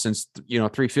are now since,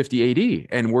 350 AD,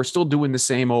 and we're still doing the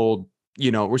same old,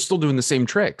 we're still doing the same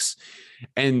tricks.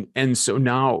 And so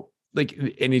now, like,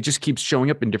 and it just keeps showing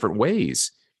up in different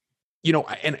ways.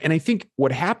 And I think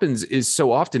what happens is,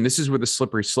 so often, this is where the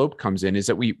slippery slope comes in, is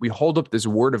that we hold up this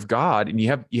word of God, and you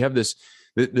have this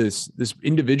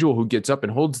individual who gets up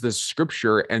and holds this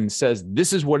scripture and says,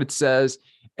 this is what it says,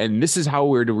 and this is how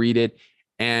we're to read it,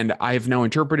 and I have now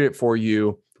interpreted it for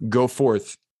you, go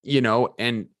forth,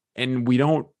 and we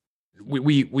don't,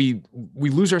 we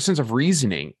lose our sense of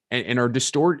reasoning and are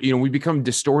distorted, we become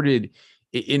distorted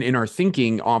in our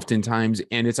thinking oftentimes.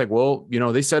 And it's like, well,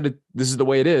 they said this is the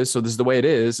way it is, so this is the way it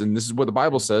is, and this is what the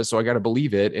Bible says, so I got to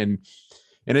believe it. And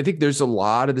I think there's a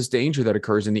lot of this danger that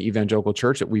occurs in the evangelical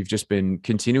church that we've just been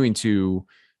continuing to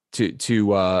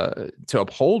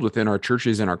uphold within our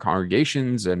churches and our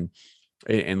congregations and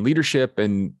leadership.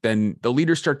 And then the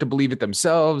leaders start to believe it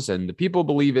themselves, and the people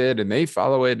believe it, and they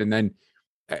follow it, and then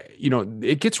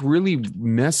it gets really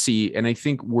messy. And I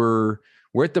think we're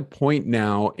we're at the point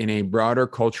now in a broader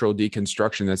cultural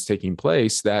deconstruction that's taking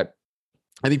place that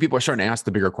I think people are starting to ask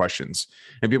the bigger questions,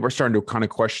 and people are starting to kind of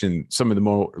question some of the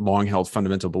more long-held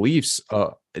fundamental beliefs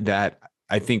that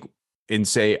I think, and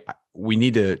say we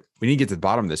need to get to the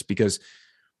bottom of this, because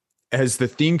as the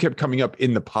theme kept coming up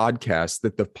in the podcast,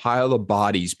 that the pile of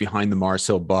bodies behind the Mars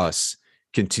Hill bus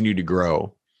continue to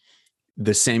grow.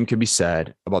 The same could be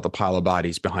said about the pile of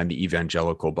bodies behind the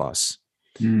evangelical bus.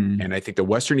 And I think the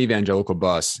Western evangelical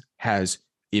bus has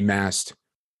amassed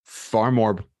far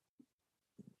more,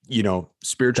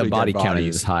 spiritually, the body dead count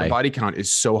bodies. is high. The body count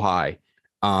is so high.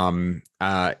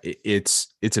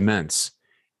 It's immense,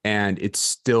 and it's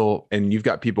still, and you've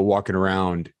got people walking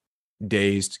around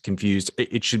dazed, confused.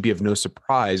 It should be of no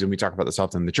surprise. And we talk about this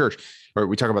often in the church, or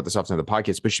we talk about this often in the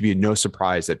podcast, but it should be no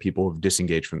surprise that people have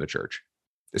disengaged from the church,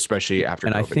 especially after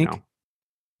COVID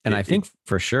now. I think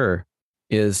for sure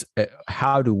is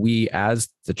how do we as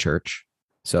the church,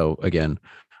 so again,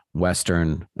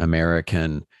 Western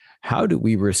American, how do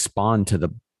we respond to the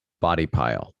body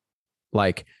pile?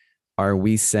 Like, are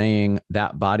we saying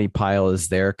that body pile is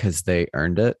there because they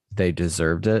earned it, they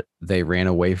deserved it, they ran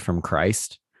away from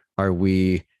Christ? Are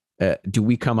we, do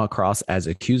we come across as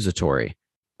accusatory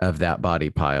of that body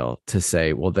pile to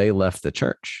say, well, they left the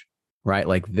church, right?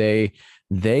 Like they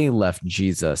left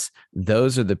Jesus.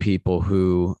 Those are the people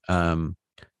who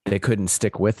they couldn't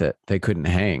stick with it. They couldn't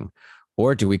hang.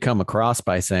 Or do we come across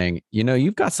by saying,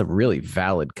 you've got some really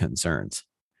valid concerns.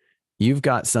 You've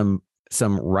got some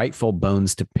rightful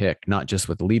bones to pick, not just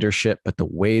with leadership, but the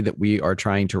way that we are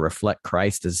trying to reflect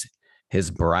Christ as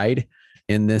his bride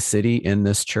in this city, in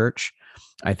this church.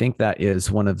 I think that is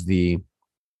one of the,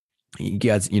 you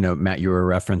guys, Matt, you were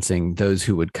referencing those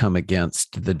who would come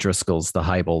against the Driscolls, the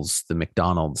Hybels, the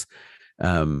McDonalds.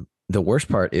 The worst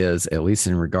part is, at least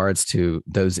in regards to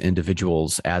those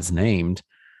individuals as named,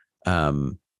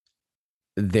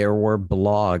 there were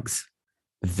blogs,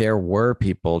 there were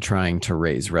people trying to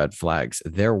raise red flags,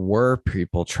 there were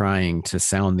people trying to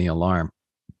sound the alarm.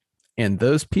 And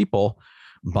those people,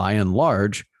 by and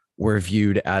large, were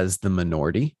viewed as the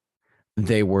minority.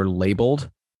 They were labeled,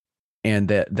 and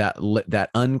that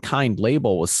unkind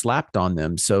label was slapped on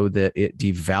them so that it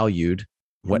devalued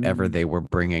whatever they were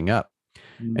bringing up.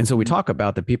 And so we talk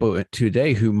about the people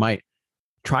today who might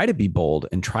try to be bold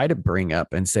and try to bring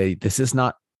up and say, this is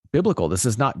not biblical, this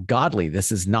is not godly,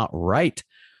 this is not right.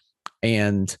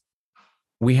 And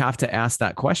we have to ask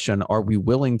that question. Are we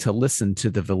willing to listen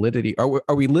to the validity?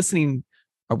 Are we listening?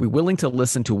 Are we willing to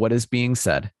listen to what is being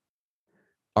said?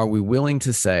 Are we willing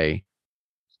to say,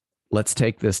 let's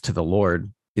take this to the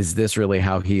Lord? Is this really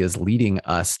how he is leading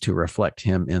us to reflect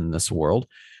him in this world?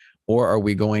 Or are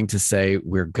we going to say,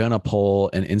 we're going to pull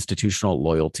an institutional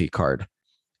loyalty card,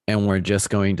 and we're just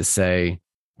going to say,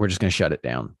 we're just going to shut it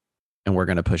down and we're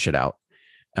going to push it out?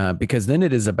 Because then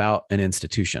it is about an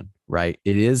institution, right?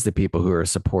 It is the people who are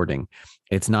supporting.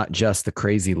 It's not just the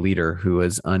crazy leader who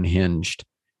is unhinged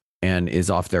and is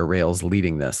off their rails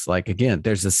leading this. Like, again,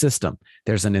 there's a system,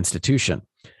 there's an institution.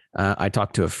 I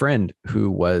talked to a friend who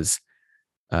was,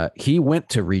 he went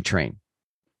to retrain.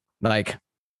 Like,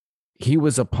 he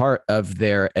was a part of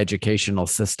their educational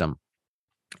system.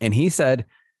 And he said,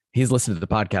 he's listened to the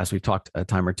podcast. We've talked a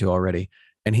time or two already.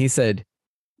 And he said,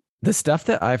 the stuff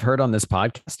that I've heard on this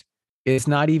podcast is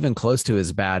not even close to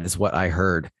as bad as what I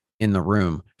heard in the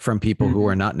room from people who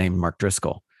are not named Mark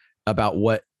Driscoll about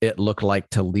what it looked like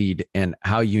to lead and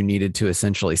how you needed to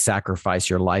essentially sacrifice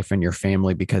your life and your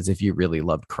family, because if you really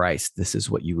loved Christ, this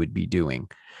is what you would be doing.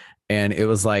 And it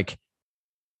was like,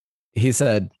 he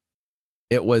said,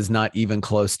 it was not even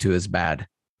close to as bad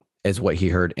as what he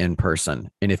heard in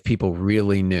person. And if people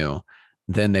really knew,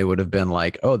 then they would have been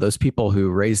like, oh, those people who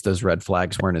raised those red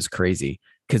flags weren't as crazy,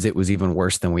 because it was even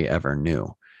worse than we ever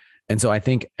knew. And so I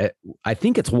think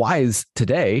it's wise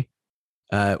today,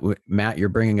 Matt, you're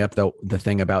bringing up the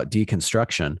thing about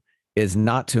deconstruction, is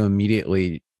not to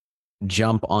immediately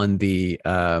jump on the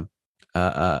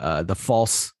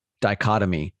false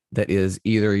dichotomy that is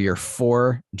either you're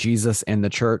for Jesus and the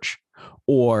church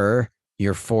or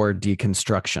you're for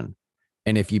deconstruction.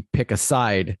 And if you pick a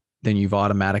side, then you've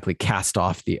automatically cast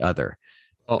off the other.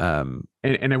 And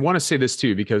I want to say this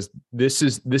too, because this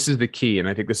is the key. And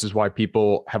I think this is why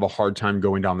people have a hard time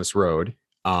going down this road,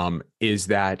 is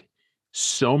that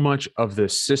so much of the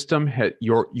system,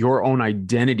 your own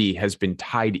identity has been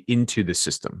tied into the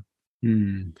system,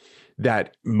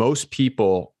 that most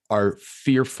people are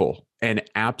fearful and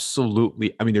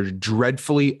absolutely, they're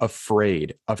dreadfully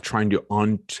afraid of trying to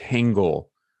untangle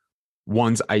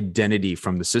one's identity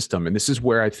from the system. And this is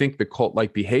where I think the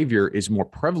cult-like behavior is more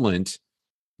prevalent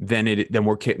than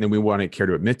we want to care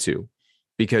to admit to.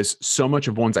 because so much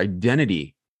of one's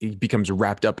identity becomes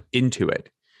wrapped up into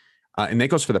it. And that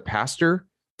goes for the pastor,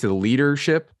 to the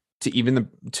leadership, to even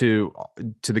to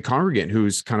the congregant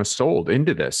who's kind of sold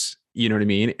into this. You know what I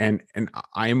mean? And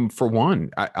I'm, for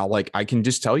one, I can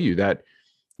just tell you that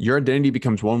your identity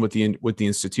becomes one with the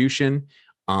institution.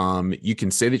 You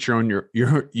can say that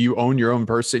you own your own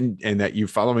person and that you're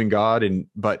following God,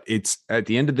 but it's, at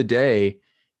the end of the day,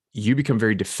 you become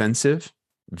very defensive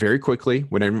very quickly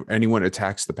when anyone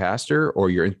attacks the pastor or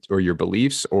your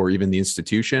beliefs or even the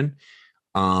institution.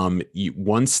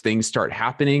 Once things start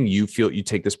happening, you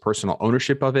take this personal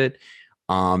ownership of it.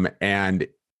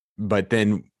 But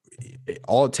then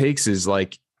all it takes is,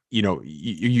 like,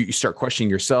 you start questioning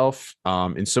yourself,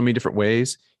 in so many different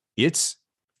ways. It's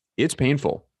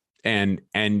painful. And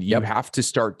you have to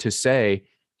start to say,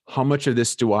 how much of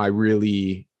this do I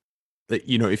really,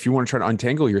 if you want to try to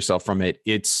untangle yourself from it,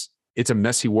 it's a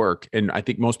messy work. And I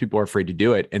think most people are afraid to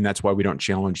do it. And that's why we don't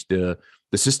challenge the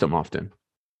system often.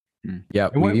 Yeah.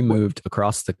 We moved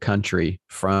across the country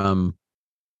from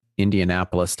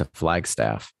Indianapolis to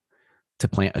Flagstaff to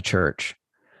plant a church.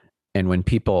 And when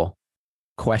people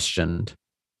questioned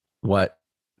what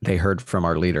they heard from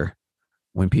our leader,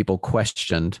 when people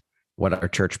questioned what our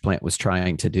church plant was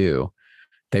trying to do,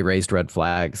 they raised red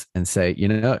flags and say,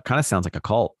 it kind of sounds like a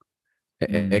cult.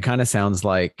 It kind of sounds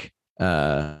like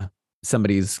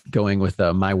somebody's going with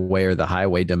a my way or the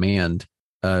highway demand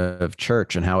of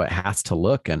church, and how it has to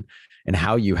look, and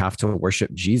how you have to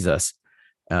worship Jesus.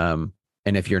 And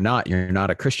if you're not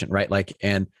a Christian, right? Like,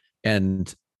 and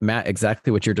Matt,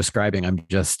 exactly what you're describing.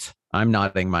 I'm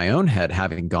nodding my own head,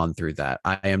 having gone through that.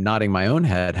 I am nodding my own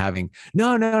head, having,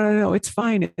 no, it's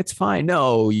fine. It's fine.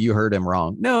 No, you heard him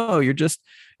wrong. No,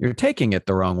 you're taking it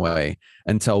the wrong way,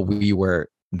 until we were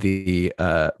the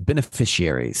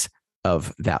beneficiaries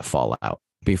of that fallout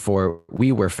before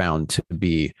we were found to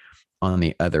be on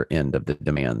the other end of the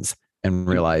demands and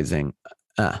realizing,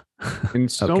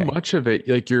 and so okay. much of it,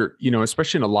 like,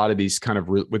 especially in a lot of these kind of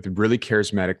with really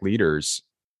charismatic leaders,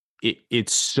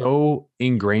 it's so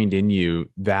ingrained in you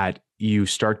that you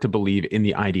start to believe in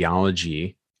the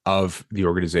ideology of the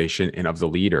organization and of the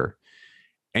leader.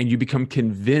 And you become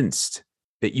convinced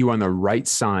that you're on the right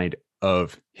side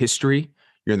of history.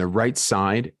 You're on the right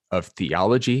side of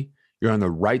theology. You're on the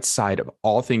right side of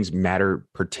all things matter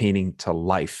pertaining to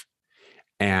life,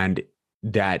 and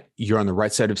that you're on the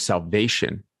right side of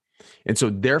salvation. And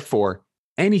so therefore,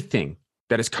 anything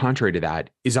that is contrary to that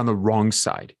is on the wrong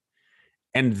side.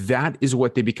 And that is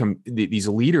what they become, these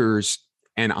leaders.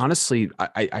 And honestly,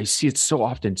 I see it so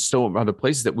often, so other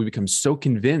places, that we become so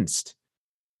convinced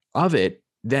of it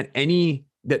that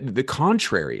the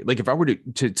contrary, like if I were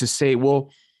to say,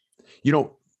 well,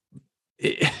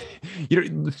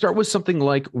 start with something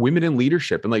like women in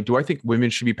leadership, and like, do I think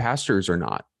women should be pastors or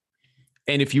not?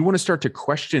 And if you want to start to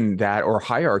question that, or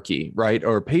hierarchy, right,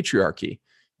 or patriarchy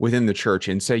within the church,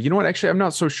 and say, you know what, actually, I'm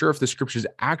not so sure if the scriptures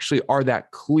actually are that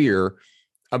clear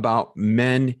about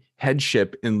men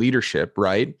headship and leadership,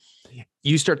 right?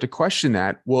 You start to question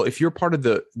that. Well, if you're part of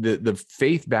the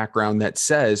faith background that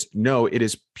says, no, it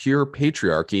is pure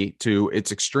patriarchy to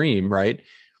its extreme, right?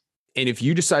 And if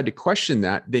you decide to question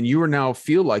that, then you are now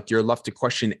feel like you're left to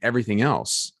question everything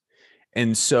else.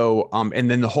 And so,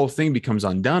 and then the whole thing becomes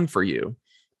undone for you.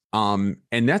 And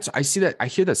I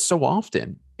hear that so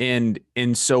often. And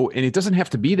it doesn't have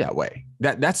to be that way.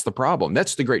 That's the problem.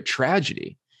 That's the great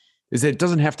tragedy, is that it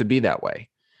doesn't have to be that way.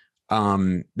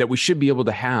 That we should be able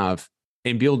to have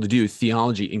and be able to do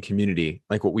theology in community,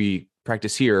 like what we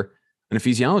practice here in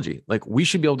Ephesiology. Like, we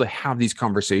should be able to have these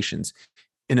conversations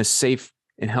in a safe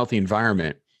and healthy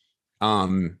environment,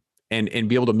 and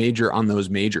be able to major on those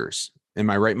majors. Am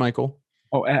I right, Michael?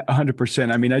 Oh,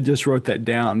 100%. I mean, I just wrote that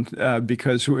down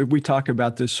because we talk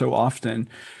about this so often,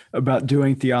 about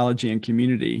doing theology in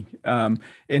community. And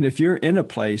if you're in a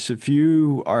place, if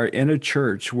you are in a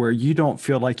church where you don't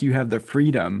feel like you have the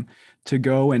freedom to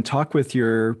go and talk with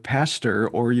your pastor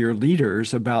or your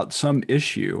leaders about some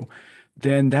issue,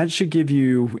 then that should give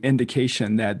you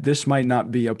indication that this might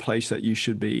not be a place that you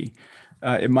should be.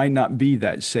 It might not be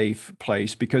that safe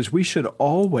place, because we should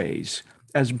always,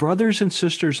 as brothers and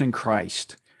sisters in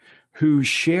Christ who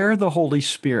share the Holy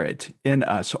Spirit in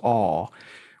us all,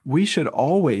 we should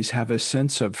always have a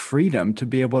sense of freedom to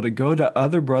be able to go to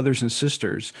other brothers and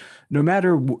sisters, no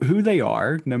matter who they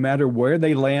are, no matter where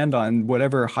they land on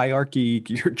whatever hierarchy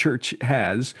your church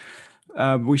has.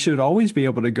 We should always be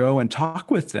able to go and talk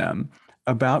with them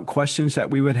about questions that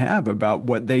we would have about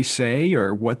what they say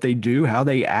or what they do, how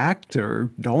they act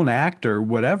or don't act or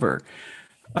whatever.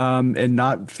 And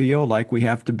not feel like we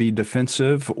have to be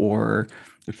defensive or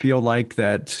feel like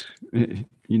that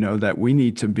that we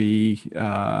need to be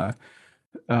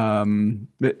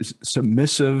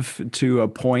submissive to a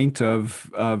point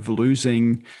of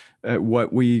losing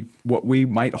what we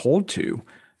might hold to.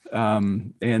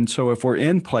 And so if we're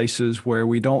in places where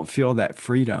we don't feel that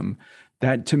freedom,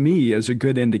 that to me is a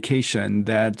good indication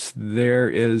that there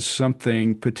is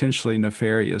something potentially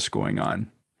nefarious going on.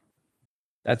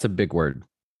 That's a big word.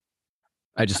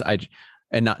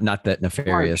 And not that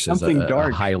nefarious is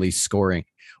a highly scoring.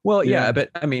 Well, yeah, but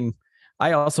I mean,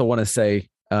 I also want to say,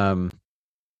 like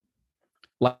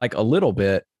a little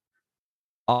bit,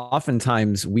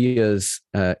 oftentimes we as,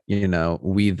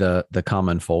 we the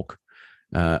common folk,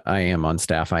 I am on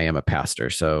staff, I am a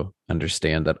pastor, so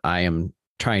understand that I am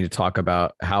trying to talk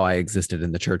about how I existed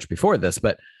in the church before this,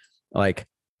 but like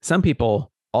some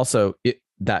people also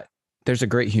that there's a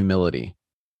great humility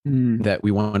that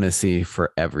we want to see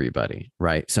for everybody,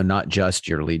 right? So not just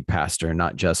your lead pastor,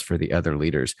 not just for the other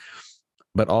leaders,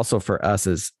 but also for us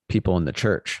as people in the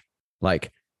church.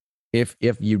 Like if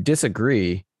you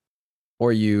disagree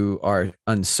or you are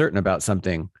uncertain about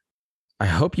something, I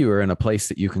hope you are in a place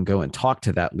that you can go and talk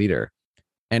to that leader.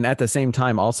 And at the same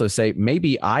time, also say,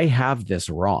 maybe I have this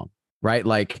wrong, right?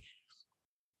 Like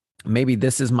maybe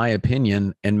this is my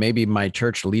opinion, and maybe my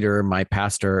church leader, my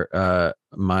pastor,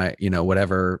 my,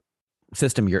 whatever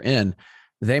system you're in,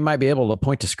 they might be able to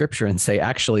point to scripture and say,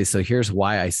 actually, so here's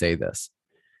why I say this.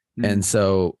 And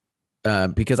so,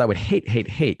 because I would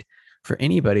hate for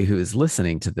anybody who is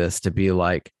listening to this to be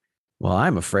like, well,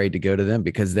 I'm afraid to go to them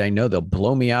because they know they'll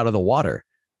blow me out of the water.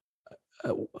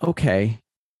 Okay.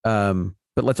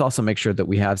 But let's also make sure that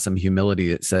we have some humility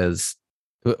that says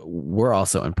we're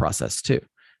also in process too.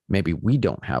 Maybe we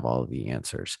don't have all of the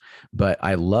answers, but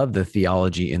I love the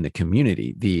theology in the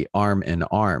community, the arm in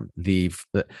arm,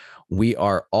 we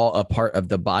are all a part of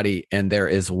the body and there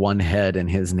is one head and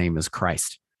his name is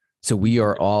Christ. So we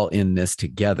are all in this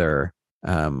together.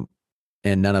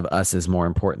 And none of us is more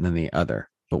important than the other,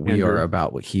 but we are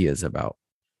about what he is about.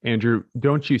 Andrew,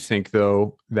 don't you think,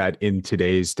 though, that in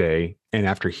today's day, and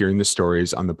after hearing the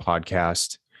stories on the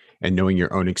podcast and knowing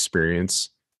your own experience,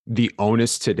 the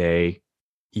onus today,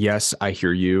 yes, I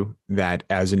hear you, that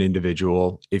as an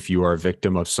individual, if you are a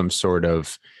victim of some sort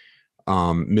of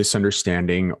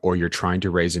misunderstanding or you're trying to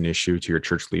raise an issue to your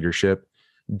church leadership,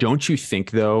 don't you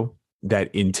think, though, that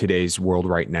in today's world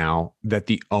right now, that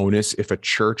the onus, if a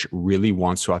church really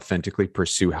wants to authentically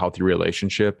pursue healthy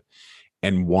relationship,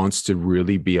 and wants to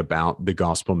really be about the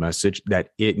gospel message, that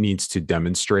it needs to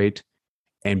demonstrate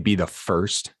and be the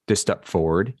first to step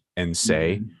forward and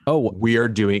say,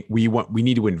 we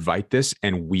need to invite this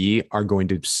and we are going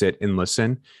to sit and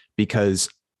listen, because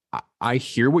I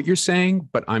hear what you're saying,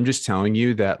 but I'm just telling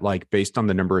you that, like, based on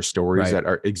the number of stories that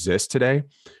exist today,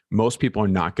 most people are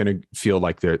not going to feel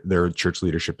like their church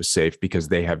leadership is safe because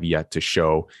they have yet to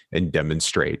show and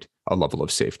demonstrate a level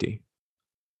of safety.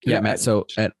 Yeah, Matt. So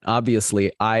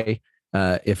obviously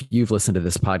if you've listened to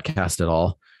this podcast at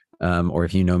all, or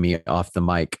if you know me off the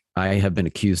mic, I have been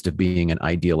accused of being an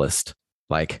idealist,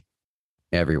 like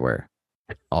everywhere,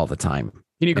 all the time.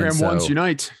 Enneagram ones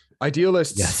unite,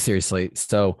 idealists. Yeah, seriously.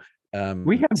 So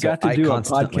we have got to do a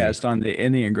podcast on the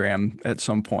Enneagram at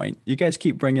some point. You guys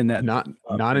keep bringing that. Not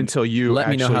until you let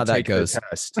me know how that goes.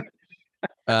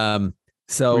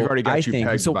 So we've already got you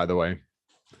pegged, by the way.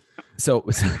 So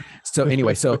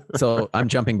anyway, so I'm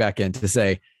jumping back in to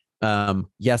say,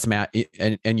 yes, Matt,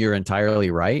 and you're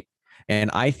entirely right. And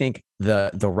I think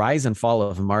the rise and fall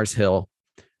of Mars Hill,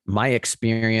 my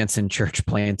experience in church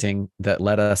planting that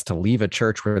led us to leave a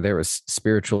church where there was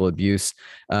spiritual abuse.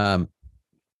 I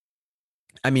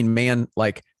mean, man,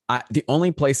 like the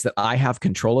only place that I have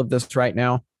control of this right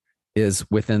now is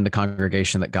within the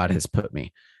congregation that God has put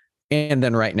me. And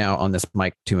then right now on this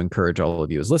mic to encourage all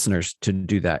of you as listeners to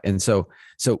do that. And so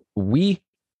we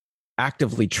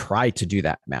actively try to do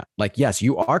that, Matt. Like, yes,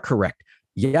 you are correct.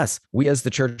 Yes, we as the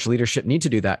church leadership need to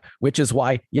do that, which is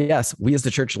why, yes, we as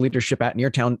the church leadership at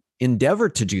Neartown endeavor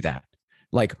to do that.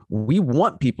 Like, we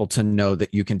want people to know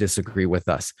that you can disagree with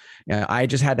us. I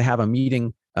just had to have a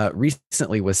meeting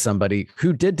recently with somebody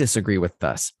who did disagree with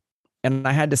us. And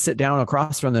I had to sit down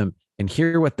across from them and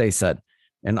hear what they said.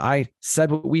 And I said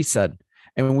what we said.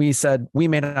 And we said, we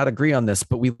may not agree on this,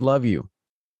 but we love you.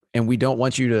 And we don't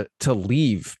want you to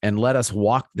leave and let us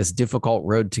walk this difficult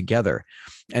road together.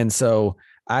 And so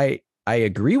I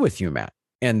agree with you, Matt.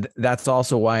 And that's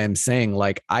also why I'm saying,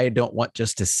 like, I don't want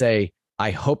just to say, I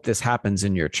hope this happens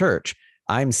in your church.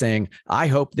 I'm saying, I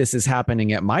hope this is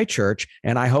happening at my church.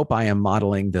 And I hope I am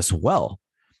modeling this well.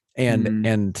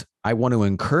 And I want to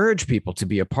encourage people to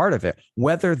be a part of it,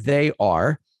 whether they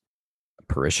are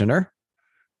parishioner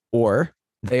or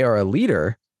they are a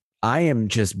leader, I am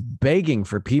just begging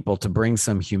for people to bring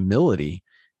some humility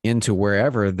into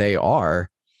wherever they are,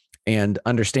 and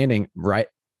understanding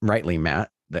rightly, Matt,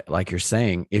 that like you're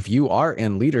saying, if you are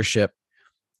in leadership,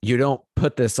 you don't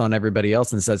put this on everybody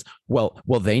else and says, well,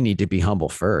 they need to be humble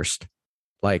first.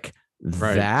 Like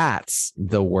that's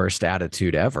the worst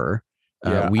attitude ever.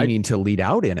 We need to lead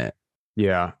out in it.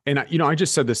 Yeah. And I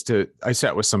just said this I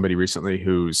sat with somebody recently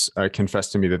who's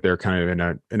confessed to me that they're kind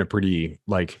of in a pretty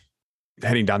like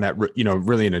heading down that,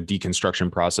 really in a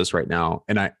deconstruction process right now.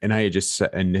 And I had just said,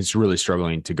 and is really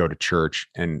struggling to go to church.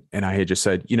 And I had just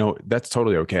said, that's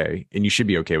totally okay. And you should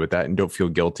be okay with that. And don't feel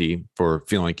guilty for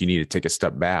feeling like you need to take a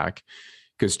step back,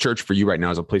 because church for you right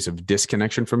now is a place of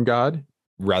disconnection from God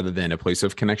rather than a place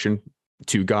of connection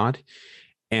to God.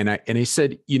 And I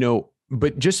said,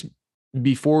 but just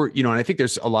before, and I think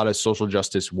there's a lot of social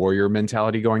justice warrior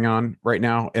mentality going on right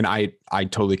now. And I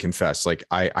totally confess, like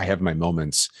I have my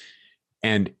moments.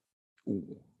 And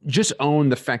just own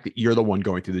the fact that you're the one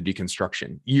going through the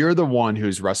deconstruction. You're the one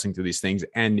who's wrestling through these things,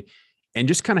 and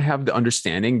just kind of have the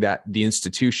understanding that the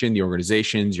institution, the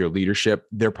organizations, your leadership,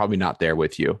 they're probably not there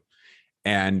with you.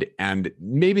 And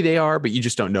maybe they are, but you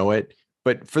just don't know it.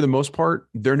 But for the most part,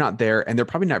 they're not there, and they're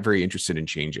probably not very interested in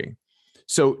changing.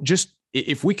 So just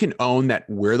if we can own that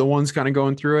we're the ones kind of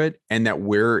going through it, and that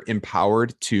we're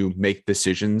empowered to make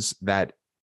decisions that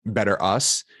better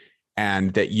us,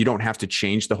 and that you don't have to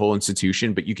change the whole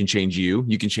institution, but you can change you.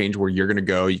 You can change where you're going to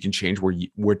go. You can change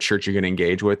what church you're going to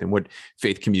engage with, and what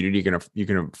faith community you're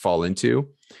going to fall into.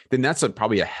 Then that's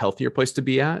probably a healthier place to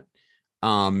be at.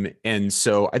 And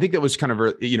so I think that was kind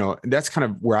of, that's kind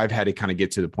of where I've had to kind of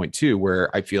get to the point too,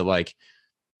 where I feel like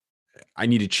I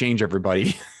need to change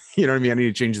everybody. You know what I mean? I need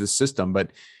to change the system,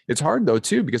 but it's hard though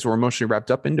too, because we're emotionally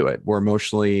wrapped up into it. We're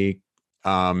emotionally,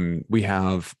 we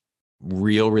have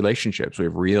real relationships. We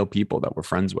have real people that we're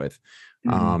friends with.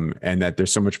 And that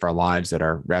there's so much of our lives that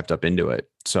are wrapped up into it.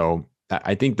 So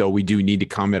I think though, we do need to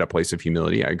come at a place of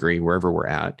humility. I agree, wherever we're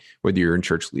at, whether you're in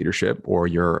church leadership or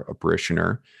you're a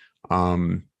parishioner.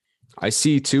 I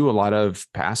see too, a lot of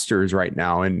pastors right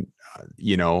now and,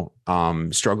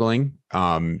 struggling.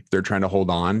 They're trying to hold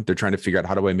on. They're trying to figure out,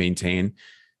 how do I maintain,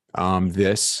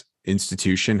 this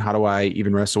institution? How do I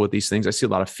even wrestle with these things? I see a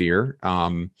lot of fear.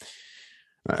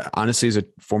 Honestly, as a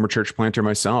former church planter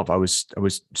myself, I was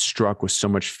struck with so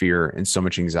much fear and so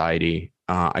much anxiety.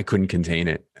 I couldn't contain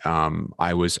it.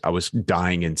 I was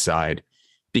dying inside,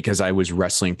 because I was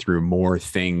wrestling through more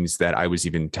things that I was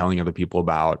even telling other people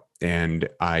about, and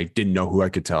I didn't know who I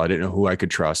could tell. I didn't know who I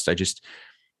could trust.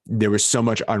 There was so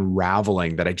much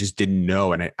unraveling that I just didn't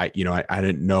know. And I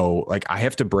didn't know, like, I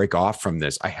have to break off from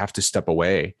this. I have to step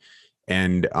away.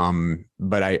 And,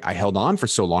 but I held on for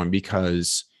so long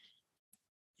because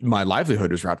my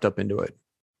livelihood was wrapped up into it.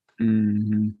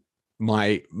 Mm-hmm.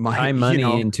 My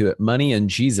money into it, money and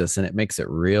Jesus. And it makes it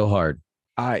real hard.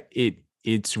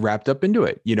 It's wrapped up into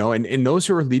it, and those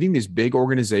who are leading these big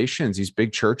organizations, these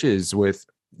big churches with,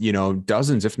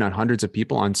 dozens, if not hundreds of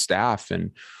people on staff,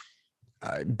 and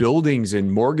buildings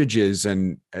and mortgages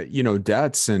and,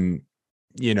 debts. And,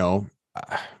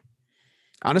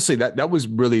 honestly, that was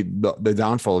really the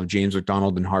downfall of James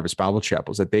McDonald and Harvest Bible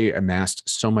Chapels, that they amassed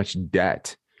so much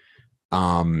debt,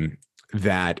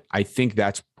 that I think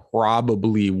that's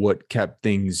probably what kept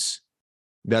things.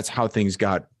 That's how things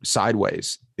got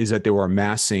sideways, is that they were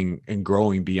amassing and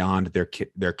growing beyond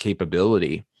their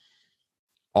capability,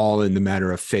 all in the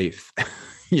matter of faith,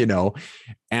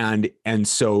 and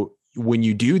so when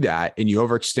you do that and you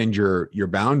overextend your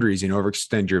boundaries and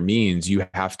overextend your means, you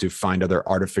have to find other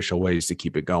artificial ways to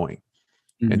keep it going.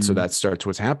 Mm-hmm. And so that starts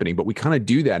what's happening. But we kind of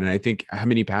do that. And I think how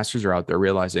many pastors are out there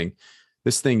realizing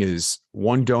this thing is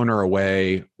one donor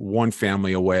away, one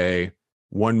family away,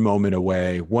 one moment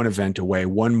away, one event away,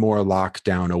 one more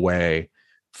lockdown away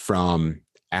from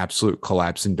absolute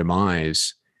collapse and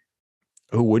demise.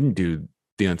 Who wouldn't do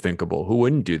the unthinkable? Who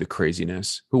wouldn't do the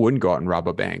craziness? Who wouldn't go out and rob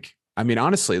a bank? I mean,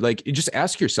 honestly, like, just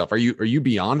ask yourself, are you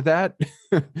beyond that?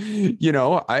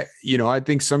 I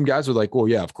think some guys are like, well,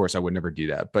 yeah, of course I would never do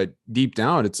that. But deep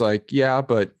down, it's like, yeah,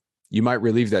 but you might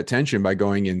relieve that tension by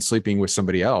going and sleeping with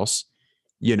somebody else,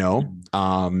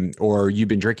 or you've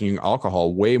been drinking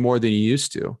alcohol way more than you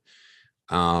used to.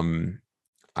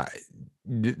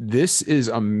 This is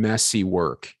a messy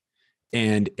work.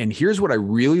 And here's what I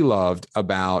really loved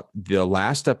about the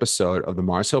last episode of the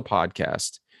Mars Hill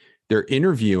podcast. They're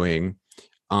interviewing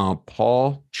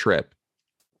Paul Tripp.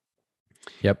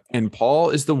 Yep. And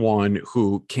Paul is the one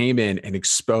who came in and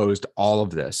exposed all of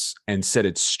this and said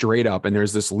it straight up. And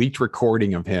there's this leaked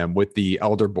recording of him with the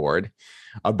elder board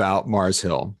about Mars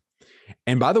Hill.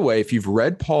 And by the way, if you've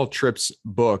read Paul Tripp's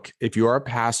book, if you are a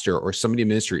pastor or somebody in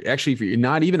ministry, actually, if you're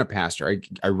not even a pastor,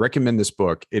 I recommend this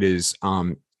book. It is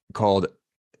called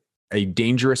A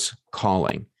Dangerous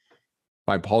Calling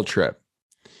by Paul Tripp.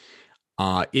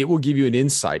 It will give you an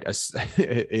insight,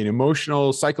 an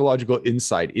emotional, psychological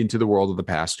insight into the world of the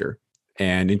pastor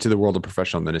and into the world of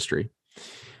professional ministry.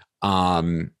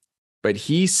 But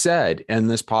he said in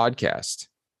this podcast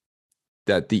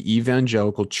that the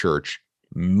evangelical church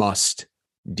must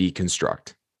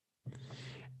deconstruct.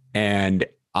 And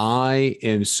I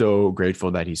am so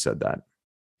grateful that he said that,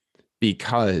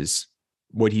 because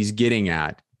what he's getting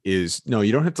at is, no,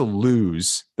 you don't have to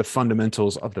lose the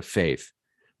fundamentals of the faith,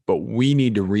 but we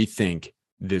need to rethink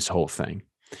this whole thing.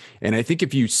 And I think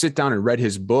if you sit down and read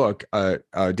his book, A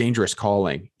Dangerous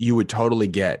Calling, you would totally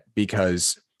get,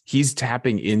 because he's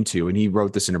tapping into, and he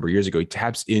wrote this a number of years ago, he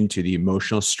taps into the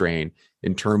emotional strain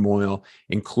and turmoil,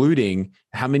 including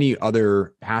how many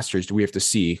other pastors do we have to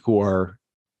see who are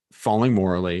falling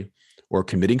morally or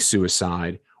committing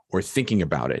suicide or thinking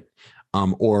about it,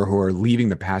 or who are leaving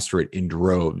the pastorate in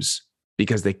droves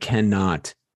because they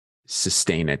cannot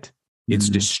sustain it. It's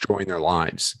destroying their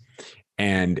lives.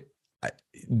 And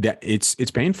that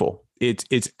it's painful.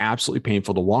 It's absolutely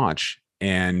painful to watch.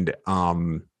 And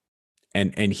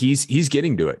he's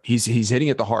getting to it. He's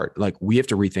hitting at the heart. Like, we have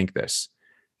to rethink this.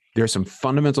 There are some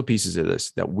fundamental pieces of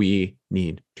this that we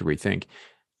need to rethink.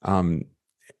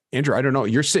 Andrew, I don't know.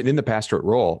 You're sitting in the pastorate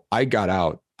role. I got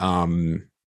out, and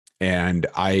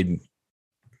I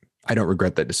don't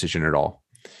regret that decision at all.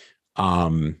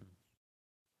 I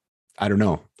don't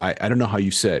know. I don't know how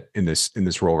you sit in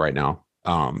this role right now,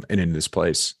 and in this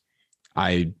place.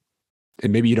 And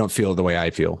maybe you don't feel the way I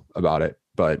feel about it,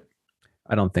 but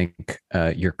I don't think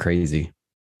you're crazy.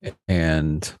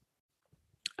 And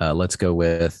let's go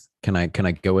with, can I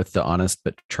go with the honest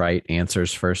but trite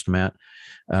answers first, Matt?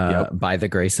 Yep. By the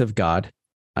grace of God,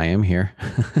 I am here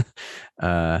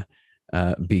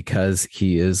because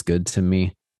he is good to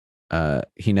me.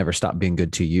 He never stopped being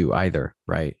good to you either,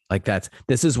 right? Like,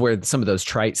 this is where some of those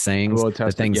trite sayings,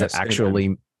 the things that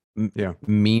actually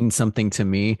mean something to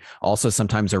me, also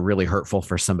sometimes are really hurtful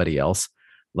for somebody else.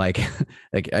 Like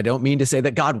I don't mean to say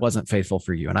that God wasn't faithful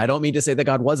for you, and I don't mean to say that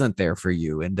God wasn't there for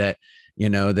you, and that,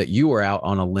 that you were out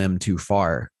on a limb too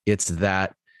far. It's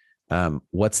that,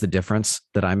 what's the difference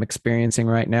that I'm experiencing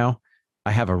right now?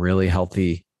 I have a really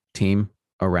healthy team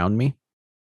around me,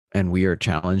 and we are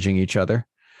challenging each other.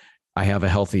 I have a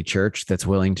healthy church that's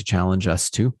willing to challenge us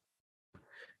too.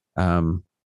 I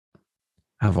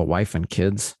have a wife and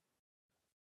kids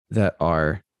that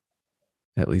are,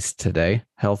 at least today,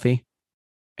 healthy,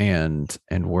 and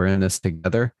we're in this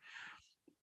together.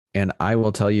 And I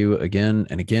will tell you again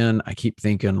and again, I keep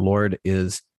thinking, Lord,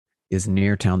 is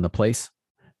Neartown the place?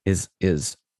 Is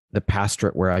the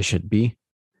pastorate where I should be?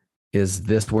 Is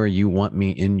this where you want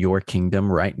me in your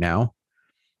kingdom right now?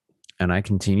 And I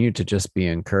continue to just be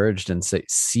encouraged and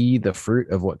see the fruit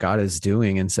of what God is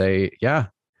doing and say, yeah,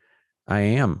 I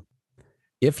am.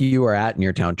 If you are at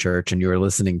Neartown Church and you are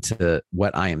listening to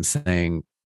what I am saying,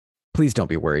 please don't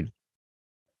be worried.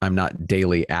 I'm not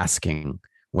daily asking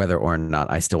whether or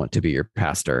not I still want to be your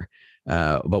pastor.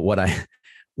 But what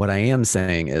I am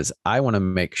saying is, I want to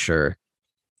make sure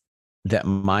that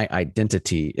my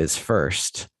identity is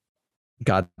first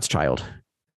God's child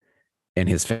and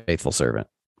his faithful servant.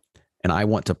 And I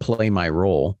want to play my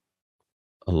role,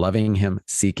 loving him,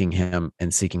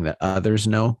 and seeking that others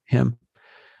know him.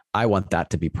 I want that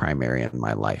to be primary in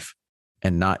my life,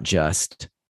 and not just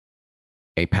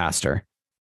a pastor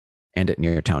and at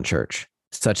Neartown Church,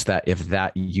 such that if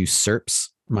that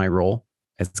usurps my role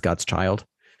as God's child,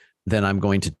 then I'm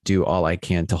going to do all I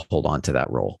can to hold on to that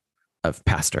role of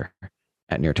pastor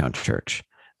at Neartown Church.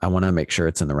 I want to make sure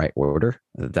it's in the right order.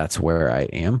 That's where I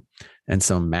am. And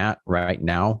so, Matt, right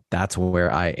now, that's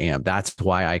where I am. That's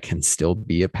why I can still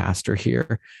be a pastor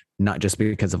here, not just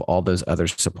because of all those other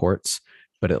supports,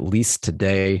 but at least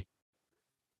today,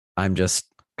 I'm just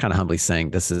kind of humbly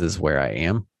saying, this is where I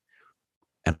am,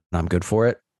 and I'm good for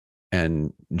it.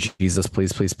 And Jesus,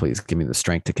 please, please, please give me the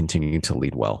strength to continue to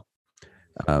lead well.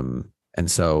 And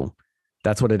so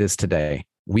that's what it is today.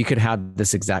 We could have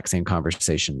this exact same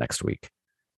conversation next week,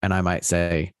 and I might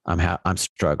say, I'm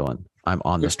struggling. I'm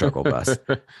on the struggle bus.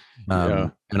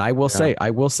 And I will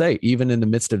say, even in the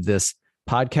midst of this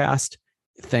podcast,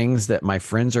 things that my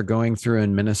friends are going through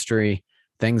in ministry,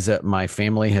 things that my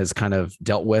family has kind of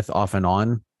dealt with off and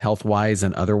on, health-wise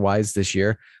and otherwise this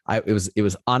year, it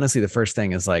was honestly the first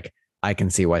thing is like, I can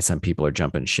see why some people are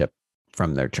jumping ship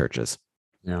from their churches.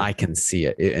 Yeah. I can see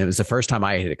it. It was the first time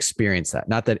I had experienced that.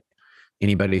 Not that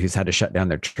Anybody who's had to shut down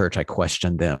their church, I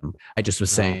questioned them. I just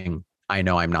was saying, I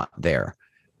know I'm not there.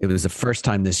 It was the first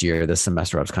time this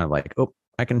semester, I was kind of like, oh,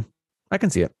 I can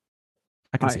see it.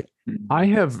 I can see it. I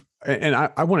have, and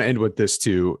I want to end with this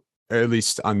too, at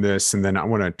least on this. And then I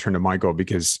want to turn to Michael,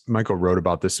 because Michael wrote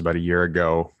about this about a year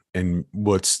ago, and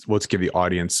let's give the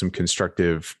audience some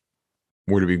constructive,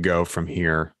 where do we go from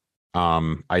here?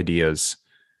 Ideas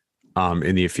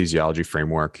in the ephesiology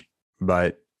framework.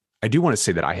 But I do want to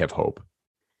say that I have hope,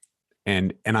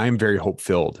 and I am very hope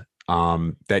filled.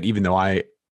 That even though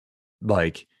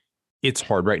it's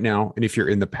hard right now, and if you're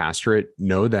in the pastorate,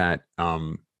 know that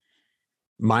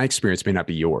my experience may not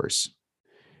be yours,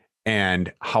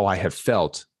 and how I have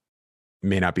felt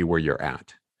may not be where you're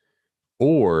at,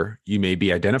 or you may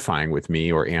be identifying with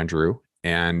me or Andrew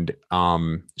and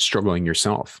struggling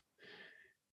yourself.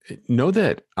 Know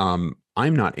that I'm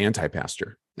not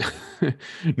anti-pastor.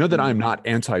 Know that I'm not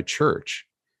anti-church,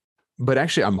 but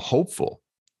actually I'm hopeful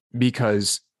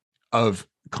because of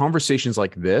conversations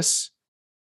like this,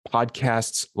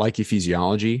 podcasts like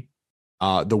Ephesiology,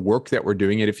 the work that we're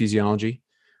doing at Ephesiology,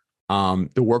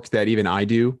 the work that even I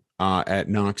do at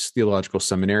Knox Theological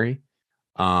Seminary,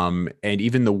 and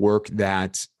even the work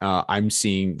that I'm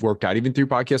seeing worked out even through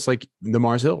podcasts like the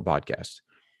Mars Hill podcast,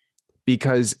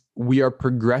 because we are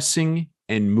progressing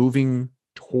and moving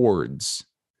towards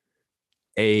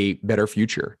a better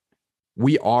future.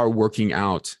 We are working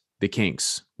out the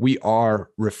kinks. We are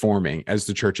reforming as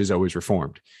the church has always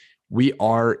reformed. We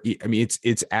are, I mean,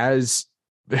 it's as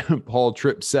Paul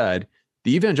Tripp said,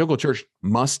 the evangelical church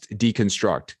must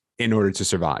deconstruct in order to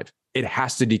survive. It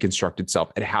has to deconstruct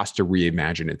itself. It has to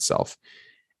reimagine itself.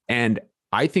 And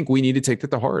I think we need to take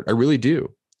that to heart. I really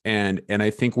do. And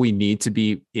I think we need to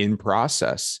be in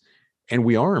process, and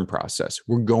we are in process.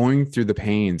 We're going through the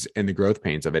pains and the growth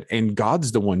pains of it. And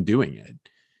God's the one doing it.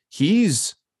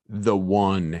 He's the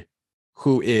one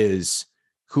who is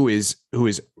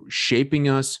shaping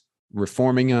us,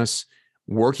 reforming us,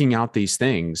 working out these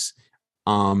things.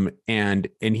 And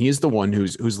he is the one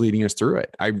who's leading us through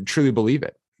it. I truly believe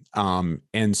it.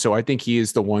 And so I think he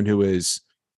is the one who is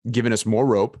giving us more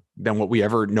rope than what we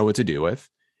ever know what to do with.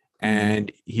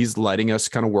 And he's letting us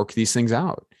kind of work these things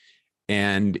out.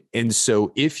 And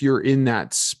so if you're in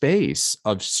that space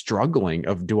of struggling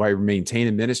of, do I maintain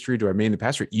a ministry? Do I maintain the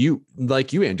pastor? You,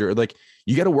 Andrew,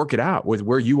 you got to work it out with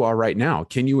where you are right now.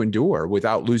 Can you endure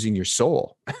without losing your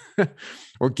soul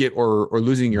or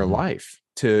losing your life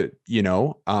to,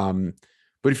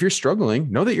 but if you're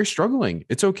struggling, know that you're struggling.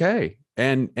 It's okay.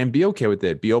 And be okay with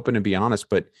it. Be open and be honest.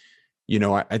 But,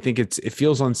 I think it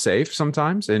feels unsafe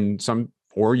sometimes,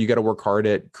 or you got to work hard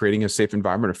at creating a safe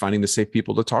environment or finding the safe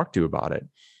people to talk to about it.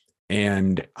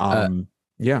 And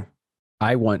yeah.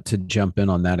 I want to jump in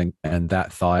on that and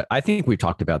that thought. I think we've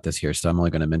talked about this here, so I'm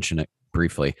only going to mention it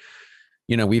briefly.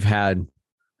 We've had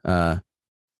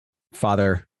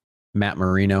Father Matt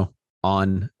Marino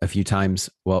on a few times.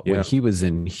 Well, when he was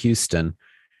in Houston,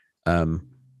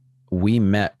 we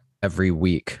met every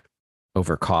week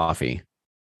over coffee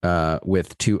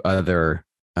with two other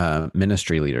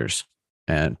ministry leaders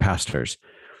and pastors.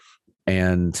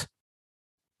 And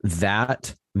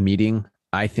that meeting,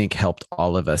 I think, helped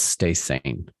all of us stay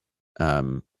sane.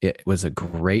 It was a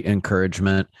great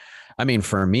encouragement. I mean,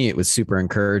 for me, it was super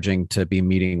encouraging to be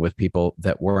meeting with people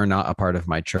that were not a part of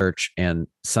my church and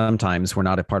sometimes were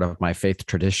not a part of my faith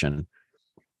tradition.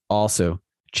 Also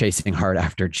chasing hard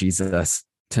after Jesus,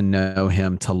 to know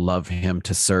him, to love him,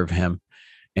 to serve him,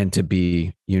 and to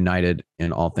be united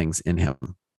in all things in him.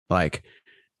 Like,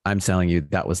 I'm telling you,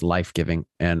 that was life-giving.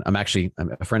 And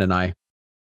a friend and I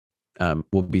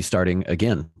will be starting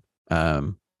again.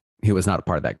 He was not a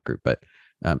part of that group, but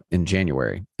in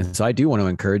January. And so I do want to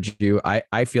encourage you.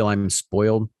 I feel I'm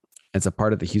spoiled as a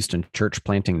part of the Houston Church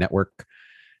Planting Network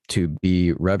to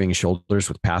be rubbing shoulders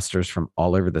with pastors from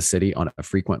all over the city on a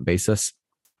frequent basis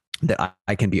that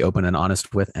I can be open and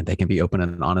honest with, and they can be open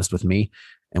and honest with me,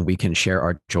 and we can share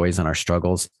our joys and our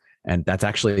struggles. And that's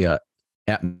actually at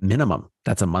minimum,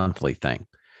 that's a monthly thing.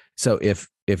 So if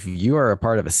you are a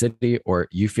part of a city or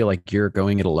you feel like you're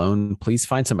going it alone, please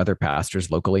find some other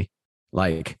pastors locally,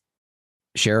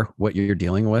 share what you're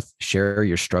dealing with, share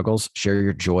your struggles, share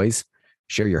your joys,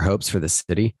 share your hopes for the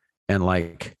city. And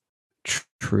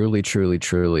truly, truly,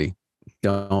 truly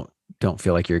don't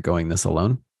feel like you're going this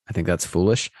alone. I think that's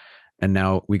foolish. And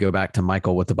now we go back to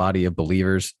Michael with the body of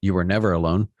believers. You were never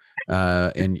alone.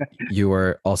 And you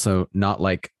are also not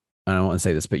I don't want to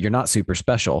say this, but you're not super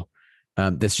special.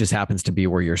 This just happens to be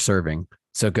where you're serving.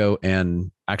 So go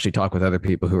and actually talk with other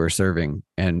people who are serving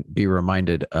and be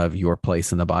reminded of your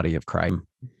place in the body of Christ.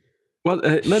 Well,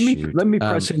 let me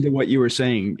press into what you were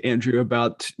saying, Andrew,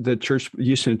 about the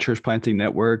Houston Church Planting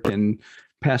Network and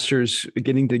pastors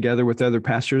getting together with other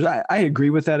pastors. I agree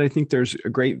with that. I think there's a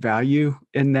great value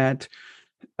in that.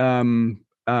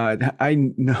 I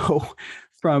know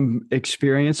from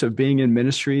experience of being in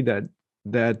ministry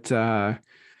that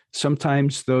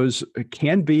sometimes those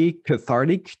can be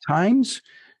cathartic times,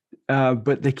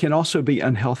 but they can also be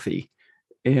unhealthy.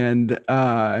 And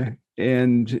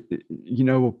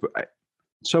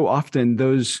so often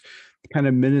those kind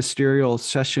of ministerial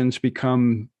sessions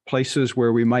become places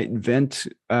where we might vent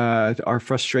our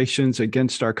frustrations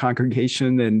against our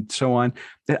congregation and so on.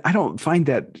 That I don't find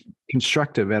that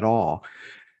constructive at all.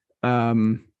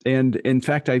 And in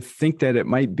fact, I think that it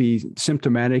might be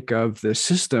symptomatic of the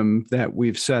system that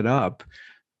we've set up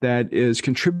that is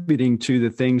contributing to the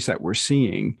things that we're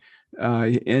seeing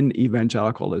in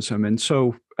evangelicalism. And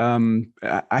so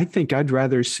I think I'd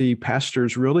rather see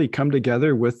pastors really come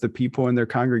together with the people in their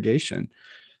congregation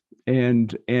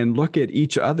and look at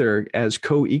each other as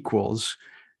co-equals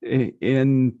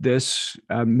in this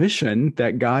mission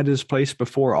that God has placed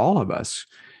before all of us,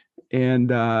 and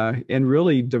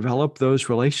really develop those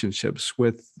relationships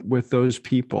with those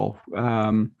people.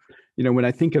 When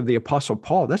I think of the Apostle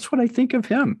Paul, that's what I think of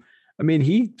him. I mean,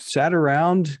 he sat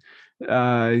around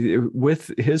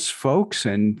with his folks,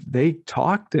 and they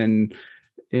talked and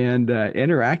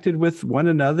interacted with one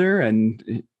another,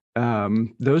 and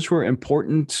those were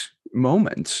important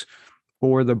moments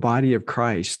for the body of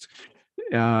Christ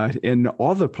in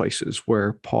all the places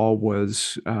where Paul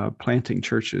was planting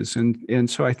churches, and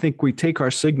so I think we take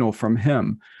our signal from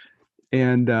him,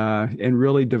 and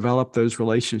really develop those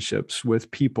relationships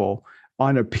with people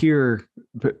on a peer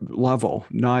level,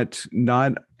 not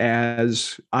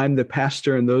as I'm the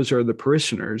pastor and those are the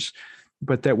parishioners,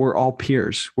 but that we're all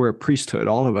peers. We're a priesthood,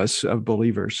 all of us of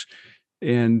believers,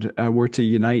 and we're to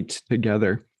unite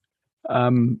together.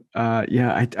 I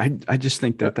just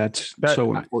think that's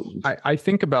so important. I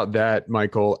think about that,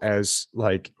 Michael, as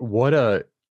like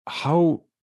how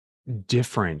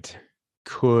different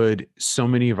could so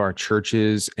many of our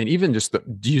churches, and even just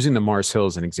using the Mars Hill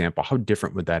as an example, how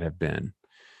different would that have been?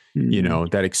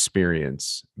 That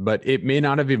experience, but it may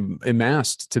not have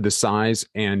amassed to the size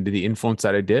and the influence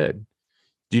that it did.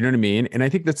 Do you know what I mean? And I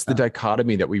think that's the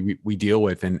dichotomy that we deal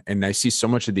with. And I see so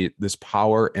much of this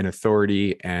power and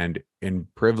authority and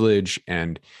privilege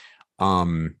and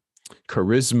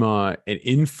charisma and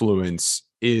influence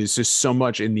is just so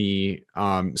much in the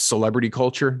celebrity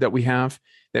culture that we have,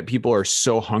 that people are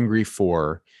so hungry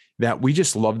for, that we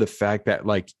just love the fact that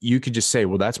like you could just say,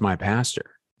 well, that's my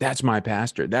pastor. That's my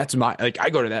pastor. That's my, like, I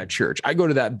go to that church. I go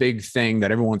to that big thing that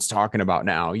everyone's talking about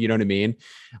now. You know what I mean?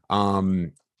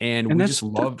 And we just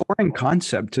love a foreign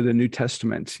concept to the New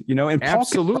Testament, and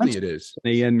absolutely it is.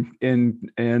 In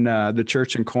the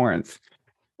church in Corinth,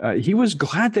 he was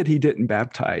glad that he didn't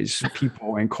baptize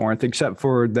people in Corinth, except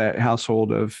for the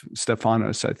household of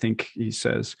Stephanos, I think he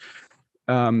says.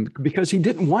 Because he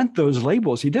didn't want those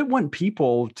labels. He didn't want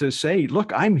people to say,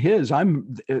 look, I'm his,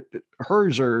 I'm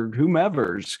hers, or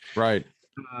whomever's. Right.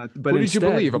 But who did you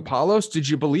believe? Apollos? Did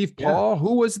you believe Paul? Yeah.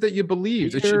 Who was it that you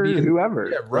believed? It should be whoever.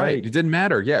 Yeah, right. It didn't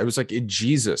matter. Yeah. It was like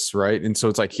Jesus. Right. And so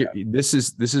it's like, here, this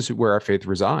is where our faith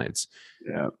resides.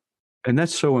 Yeah. And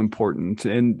that's so important.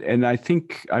 And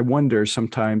I wonder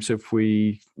sometimes if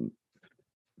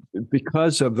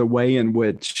because of the way in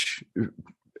which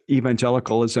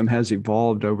evangelicalism has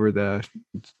evolved over the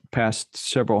past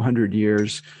several hundred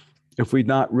years, if we'd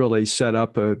not really set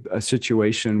up a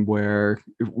situation where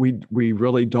we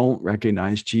really don't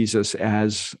recognize Jesus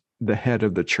as the head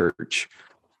of the church.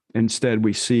 Instead,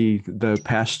 we see the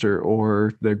pastor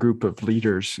or the group of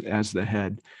leaders as the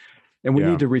head. And we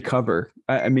need to recover.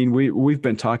 I mean, we've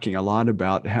been talking a lot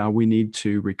about how we need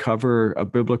to recover a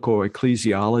biblical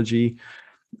ecclesiology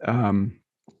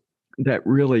that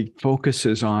really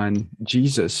focuses on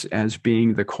Jesus as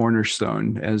being the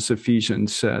cornerstone, as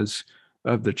Ephesians says,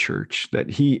 of the church,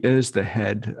 that he is the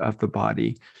head of the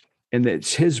body, and that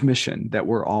it's his mission that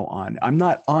we're all on. I'm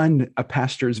not on a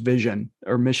pastor's vision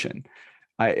or mission.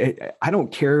 I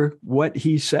don't care what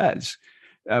he says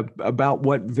about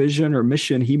what vision or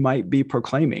mission he might be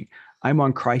proclaiming. I'm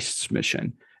on Christ's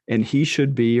mission, and he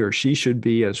should be, or she should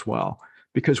be as well,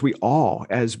 because we all,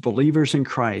 as believers in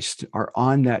Christ, are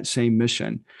on that same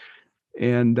mission.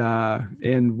 And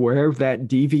where that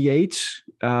deviates,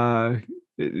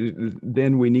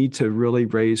 then we need to really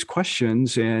raise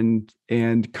questions and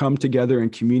come together in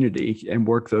community and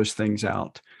work those things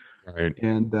out. Right.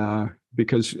 And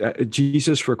because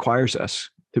Jesus requires us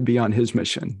to be on his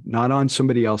mission, not on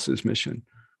somebody else's mission.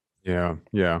 Yeah.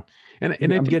 Yeah.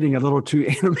 And I'm getting a little too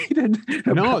animated.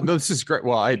 No, this is great.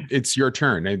 Well, it's your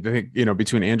turn. I think,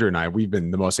 between Andrew and I, we've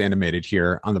been the most animated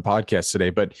here on the podcast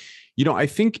today. But, I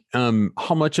think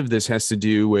how much of this has to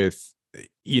do with,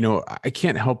 I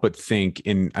can't help but think,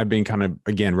 and I've been kind of,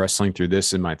 again, wrestling through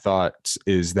this in my thoughts,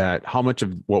 is that how much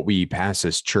of what we pass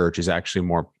as church is actually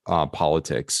more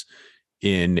politics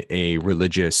in a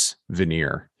religious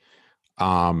veneer.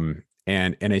 And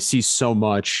I see so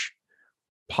much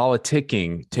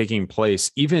politicking taking place,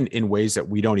 even in ways that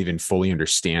we don't even fully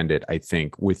understand it, I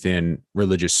think, within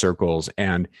religious circles.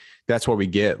 And that's what we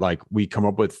get. Like, we come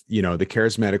up with, the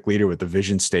charismatic leader with the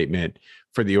vision statement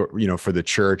for the, for the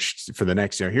church for the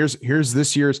next, here's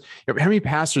this year's, how many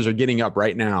pastors are getting up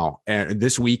right now and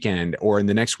this weekend or in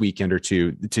the next weekend or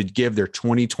two to give their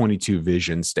 2022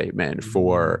 vision statement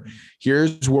for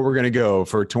here's where we're going to go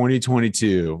for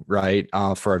 2022, right?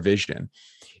 For our vision.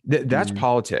 That's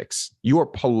politics. You are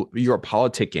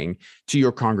politicking to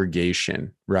your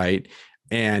congregation, right?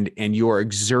 And you are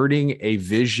exerting a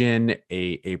vision,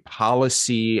 a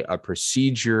policy, a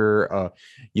procedure, a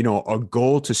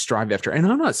goal to strive after. And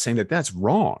I'm not saying that that's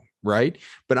wrong, right?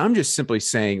 But I'm just simply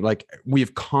saying, like,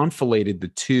 we've conflated the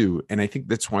two, and I think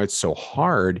that's why it's so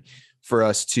hard for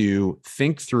us to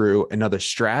think through another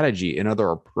strategy,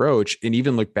 another approach, and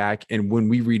even look back. And when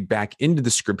we read back into the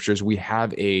scriptures, we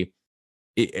have a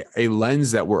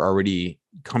lens that we're already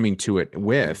coming to it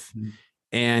with.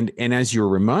 And as you're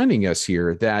reminding us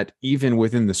here that even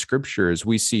within the scriptures,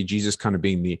 we see Jesus kind of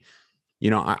being the,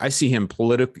 I see him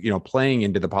playing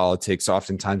into the politics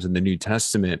oftentimes in the New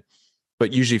Testament,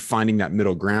 but usually finding that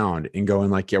middle ground and going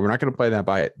like, yeah, we're not going to play that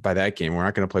by that game. We're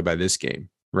not going to play by this game.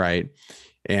 Right.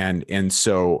 And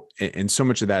so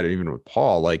much of that, even with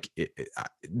Paul, like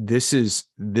this is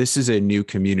a new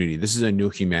community. This is a new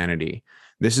humanity.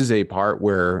 This is a part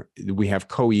where we have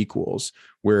co-equals,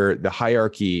 where the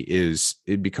hierarchy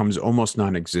it becomes almost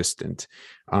non-existent.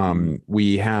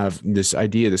 We have this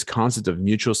idea, this concept of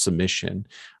mutual submission.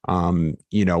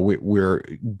 We're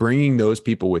bringing those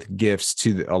people with gifts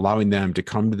allowing them to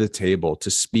come to the table, to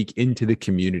speak into the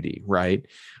community, right?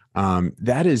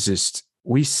 That is just,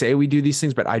 we say we do these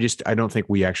things, but I don't think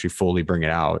we actually fully bring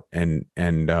it out and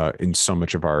in so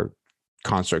much of our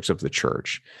constructs of the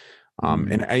church.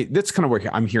 And that's kind of where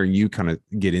I'm hearing you kind of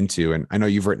get into, and I know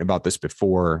you've written about this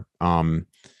before, on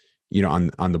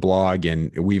the blog,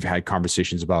 and we've had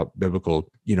conversations about biblical,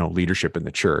 leadership in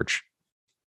the church.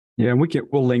 Yeah, and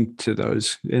we'll link to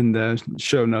those in the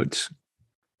show notes.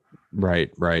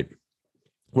 Right.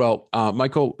 Well,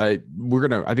 Michael, I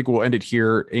think we'll end it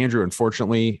here. Andrew,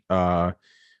 unfortunately,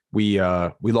 we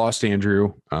lost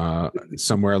Andrew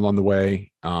somewhere along the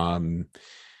way.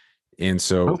 And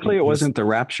so hopefully it wasn't the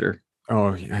rapture.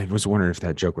 Oh, I was wondering if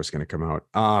that joke was going to come out.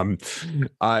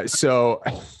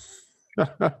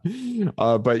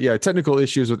 But yeah, technical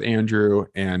issues with Andrew,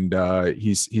 and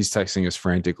he's texting us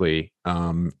frantically.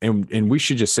 And we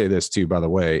should just say this too, by the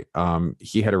way.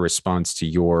 He had a response to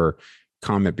your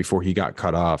comment before he got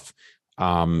cut off.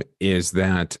 Is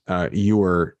that you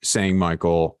were saying,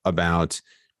 Michael, about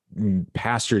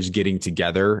pastors getting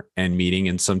together and meeting,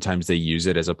 and sometimes they use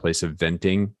it as a place of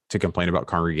venting to complain about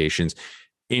congregations.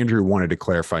 Andrew wanted to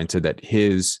clarify and said that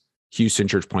his Houston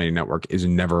Church Planting Network is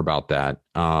never about that.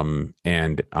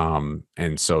 And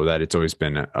so that it's always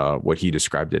been what he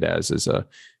described it as a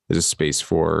space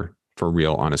for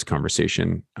real, honest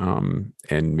conversation,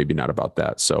 and maybe not about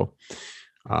that. So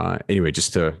anyway,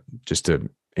 just to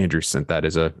Andrew sent that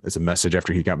as a message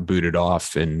after he got booted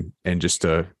off, and just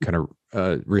to kind of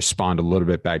respond a little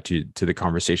bit back to the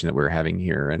conversation that we were having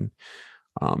here. And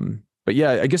but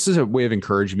yeah, I guess as a way of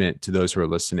encouragement to those who are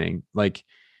listening, like,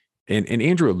 and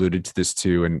Andrew alluded to this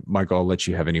too, and Michael, I'll let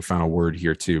you have any final word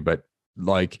here too. But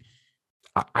like,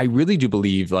 I really do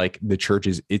believe like the church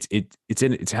is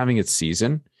it's having its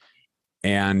season,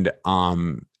 and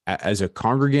as a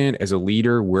congregant, as a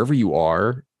leader, wherever you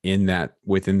are within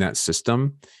that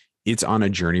system, it's on a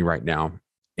journey right now,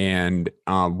 and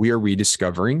we are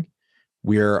rediscovering,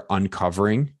 we are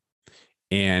uncovering,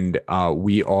 and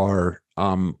we are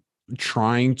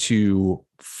trying to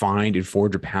find and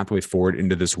forge a pathway forward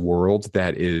into this world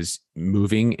that is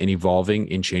moving and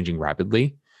evolving and changing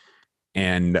rapidly.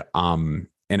 And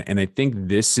I think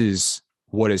this is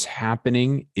what is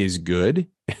happening is good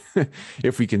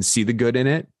if we can see the good in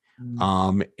it.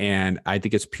 And I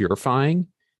think it's purifying.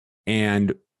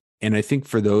 And I think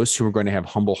for those who are going to have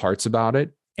humble hearts about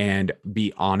it and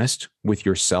be honest with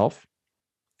yourself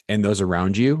and those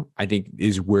around you, I think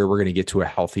is where we're going to get to a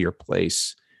healthier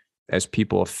place as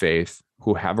people of faith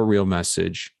who have a real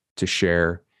message to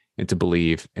share and to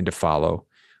believe and to follow,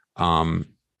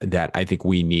 that I think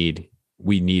we need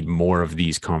we need more of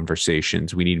these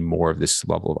conversations. We need more of this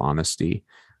level of honesty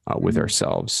with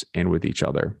ourselves and with each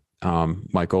other.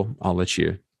 Michael, I'll let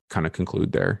you kind of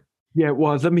conclude there. Yeah,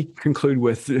 well, let me conclude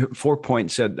with 4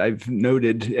 points that I've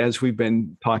noted as we've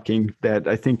been talking that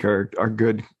I think are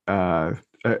good, a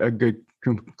good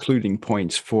concluding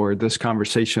points for this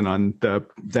conversation on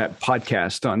that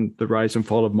podcast on the rise and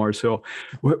fall of Mars Hill.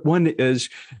 One is,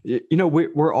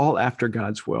 we're all after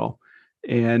God's will.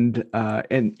 And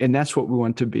that's what we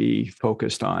want to be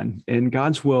focused on. And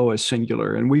God's will is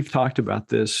singular. And we've talked about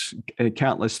this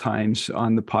countless times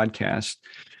on the podcast,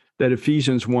 that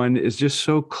Ephesians 1 is just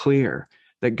so clear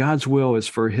that God's will is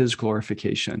for his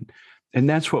glorification. And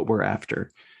that's what we're after.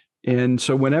 And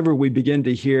so whenever we begin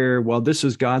to hear, well, this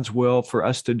is God's will for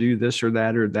us to do this or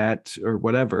that or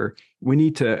whatever, we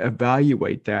need to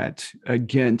evaluate that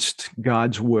against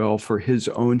God's will for his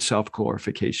own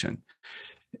self-glorification.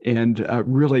 And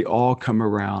really all come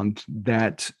around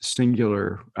that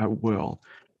singular will.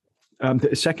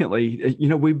 Secondly,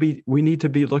 we need to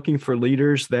be looking for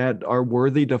leaders that are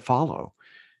worthy to follow.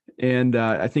 And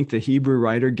I think the Hebrew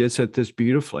writer gets at this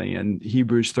beautifully in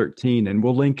Hebrews 13. And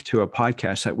we'll link to a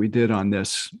podcast that we did on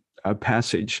this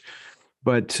passage.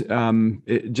 But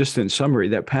just in summary,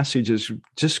 that passage is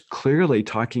just clearly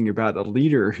talking about a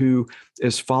leader who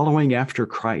is following after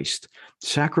Christ,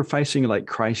 sacrificing like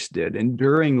Christ did,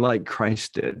 enduring like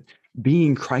Christ did,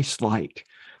 being Christ-like.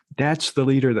 That's the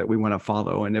leader that we want to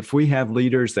follow. And if we have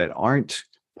leaders that aren't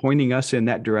pointing us in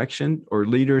that direction, or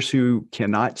leaders who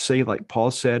cannot say, like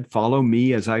Paul said, follow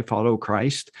me as I follow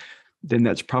Christ, then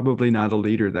that's probably not a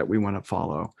leader that we want to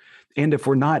follow. And if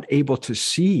we're not able to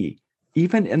see,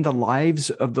 even in the lives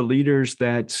of the leaders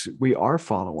that we are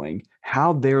following,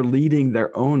 how they're leading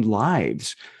their own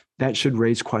lives, that should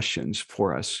raise questions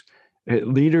for us.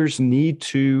 Leaders need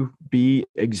to be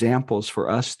examples for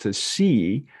us to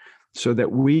see so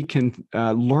that we can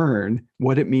learn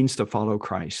what it means to follow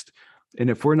Christ. And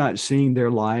if we're not seeing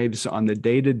their lives on the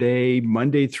day-to-day,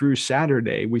 Monday through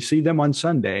Saturday, we see them on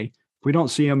Sunday. If we don't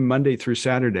see them Monday through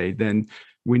Saturday, then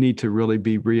we need to really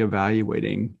be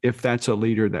reevaluating if that's a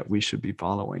leader that we should be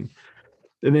following.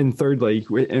 And then thirdly,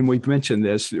 and we've mentioned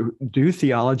this, do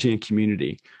theology and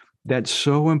community. That's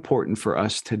so important for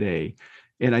us today.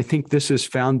 And I think this is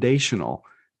foundational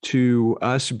to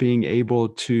us being able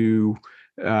to,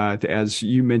 as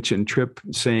you mentioned, Tripp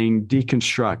saying,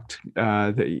 deconstruct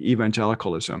the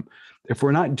evangelicalism. If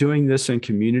we're not doing this in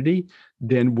community,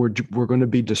 then we're going to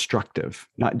be destructive,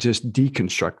 not just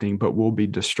deconstructing, but we'll be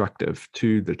destructive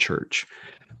to the church.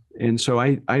 And so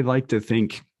I like to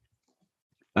think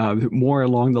more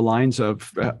along the lines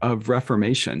of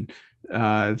Reformation.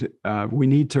 We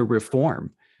need to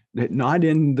reform, not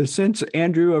in the sense,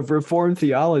 Andrew, of Reformed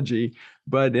theology,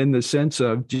 but in the sense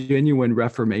of genuine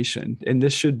reformation. And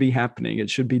this should be happening. It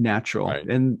should be natural. Right,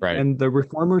 and the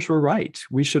reformers were right.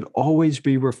 We should always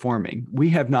be reforming. We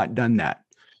have not done that.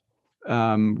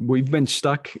 We've been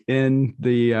stuck in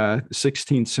the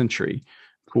 16th century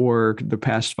for the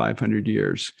past 500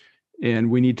 years, and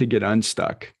we need to get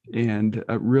unstuck and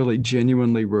really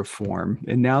genuinely reform.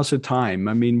 And now's the time.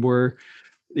 I mean,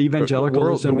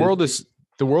 evangelicalism.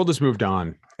 The world has moved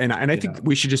on. And I think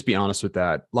we should just be honest with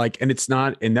that. And it's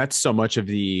not, and that's so much of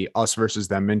the us versus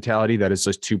them mentality that is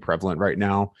just too prevalent right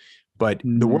now. But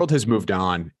the world has moved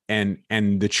on, and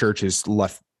the church is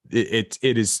left. It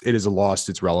is lost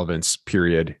its relevance,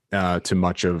 period, to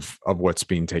much of what's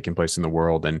being taken place in the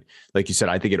world. And like you said,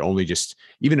 I think it only just,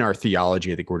 even our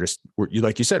theology, I think we're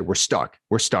like you said, we're stuck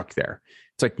there.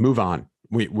 It's like, move on.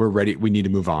 We're ready. We need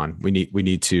to move on. We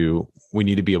need to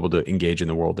be able to engage in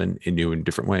the world in new and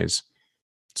different ways.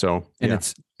 So,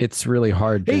 and it's really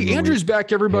hard. Hey, Andrew's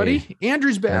back, everybody. Hey,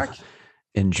 Andrew's back.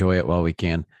 Enjoy it while we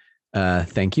can.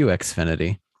 Thank you,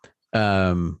 Xfinity.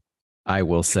 I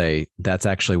will say that's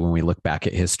actually, when we look back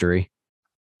at history,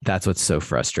 that's what's so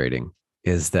frustrating,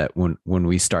 is that when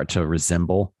we start to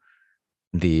resemble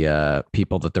the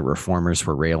people that the reformers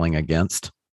were railing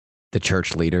against, the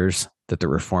church leaders that the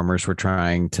reformers were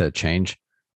trying to change,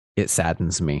 it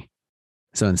saddens me.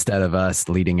 So instead of us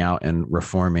leading out and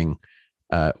reforming,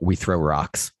 we throw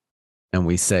rocks and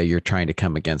we say, you're trying to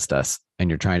come against us and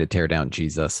you're trying to tear down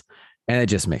Jesus. And it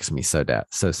just makes me so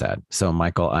sad. So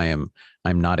Michael, I'm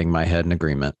nodding my head in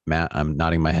agreement. Matt, I'm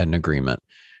nodding my head in agreement.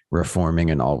 Reforming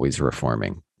and always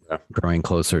reforming, growing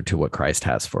closer to what Christ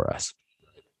has for us.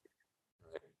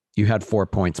 You had 4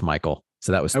 points, Michael.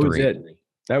 So that was 3. That was it.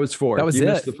 That was 4. That was you it.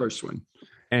 Missed the first one.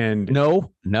 And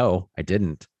no, I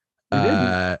didn't. You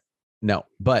didn't? No,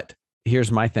 but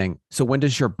here's my thing. So when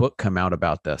does your book come out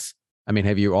about this? I mean,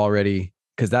 have you already,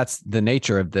 because that's the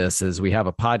nature of this, is we have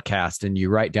a podcast and you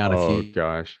write down a few.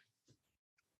 Gosh.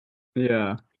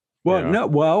 Yeah. Well, Yeah. no,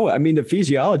 well, I mean,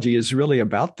 ephesiology is really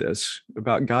about this,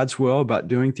 about God's will, about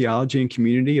doing theology in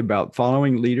community, about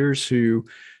following leaders who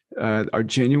are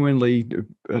genuinely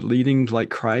leading like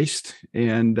Christ,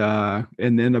 and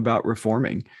then about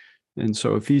reforming. And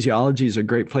so ephesiology is a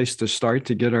great place to start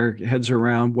to get our heads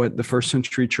around what the first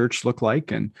century church looked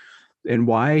like, and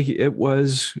why it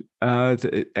was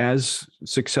as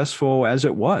successful as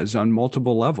it was on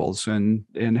multiple levels, and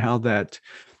how that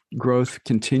growth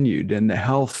continued, and the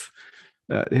health.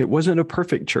 It wasn't a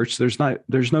perfect church. There's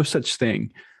no such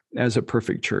thing as a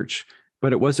perfect church,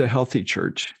 but it was a healthy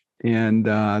church, and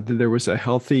there was a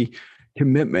healthy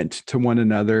commitment to one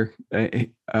another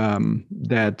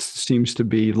that seems to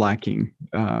be lacking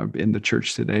in the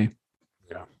church today.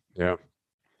 Yeah. Yeah.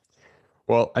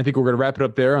 Well, I think we're going to wrap it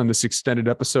up there on this extended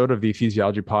episode of the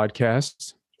Ephesiology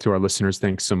podcast. To our listeners,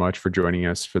 thanks so much for joining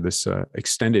us for this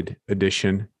extended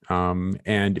edition.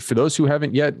 And for those who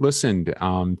haven't yet listened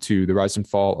to the Rise and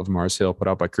Fall of Mars Hill put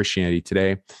out by Christianity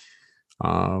Today,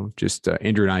 Andrew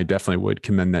and I definitely would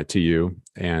commend that to you,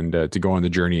 and to go on the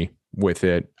journey with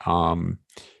it.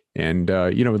 We'd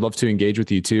love to engage with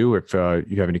you too. If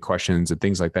you have any questions and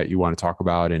things like that you want to talk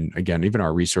about. And again, even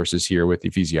our resources here with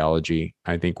Ephesiology,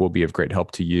 I think will be of great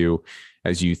help to you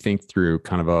as you think through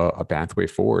kind of a pathway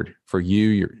forward for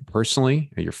you, personally,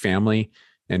 your family,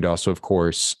 and also, of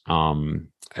course,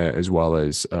 as well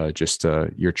as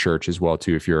your church as well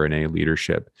too, if you're in a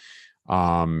leadership.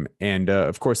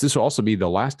 Of course, this will also be the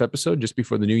last episode just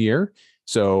before the new year.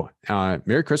 So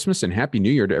Merry Christmas and Happy New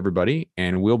Year to everybody.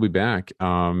 And we'll be back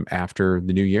after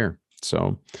the new year.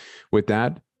 So with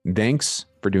that, thanks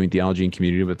for doing theology and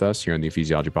community with us here on the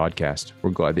Ephesiology podcast. We're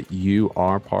glad that you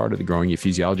are part of the growing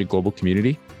Ephesiology global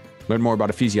community. Learn more about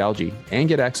ephesiology and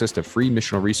get access to free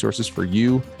missional resources for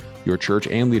you, your church,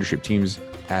 and leadership teams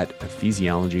at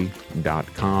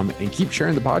ephesiology.com. And keep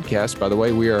sharing the podcast. By the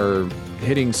way, we are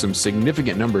hitting some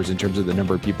significant numbers in terms of the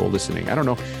number of people listening. I don't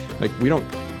know,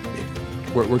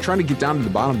 we're trying to get down to the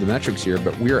bottom of the metrics here,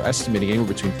 but we are estimating anywhere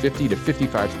between 50 to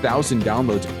 55,000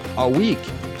 downloads a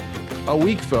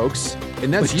week, folks.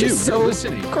 And that's Which you. is so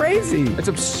listening. Crazy. It's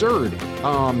absurd.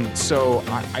 So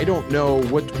I don't know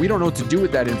we don't know what to do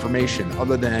with that information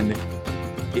other than,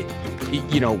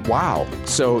 wow.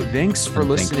 So thanks for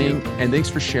listening, and thanks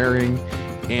for sharing.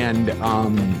 And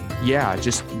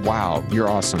just wow, you're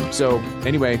awesome. So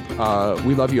anyway,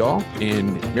 we love you all,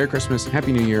 and Merry Christmas,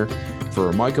 Happy New Year.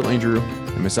 For Michael, Andrew,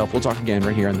 and myself, we'll talk again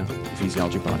right here on the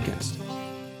Ephesiology podcast.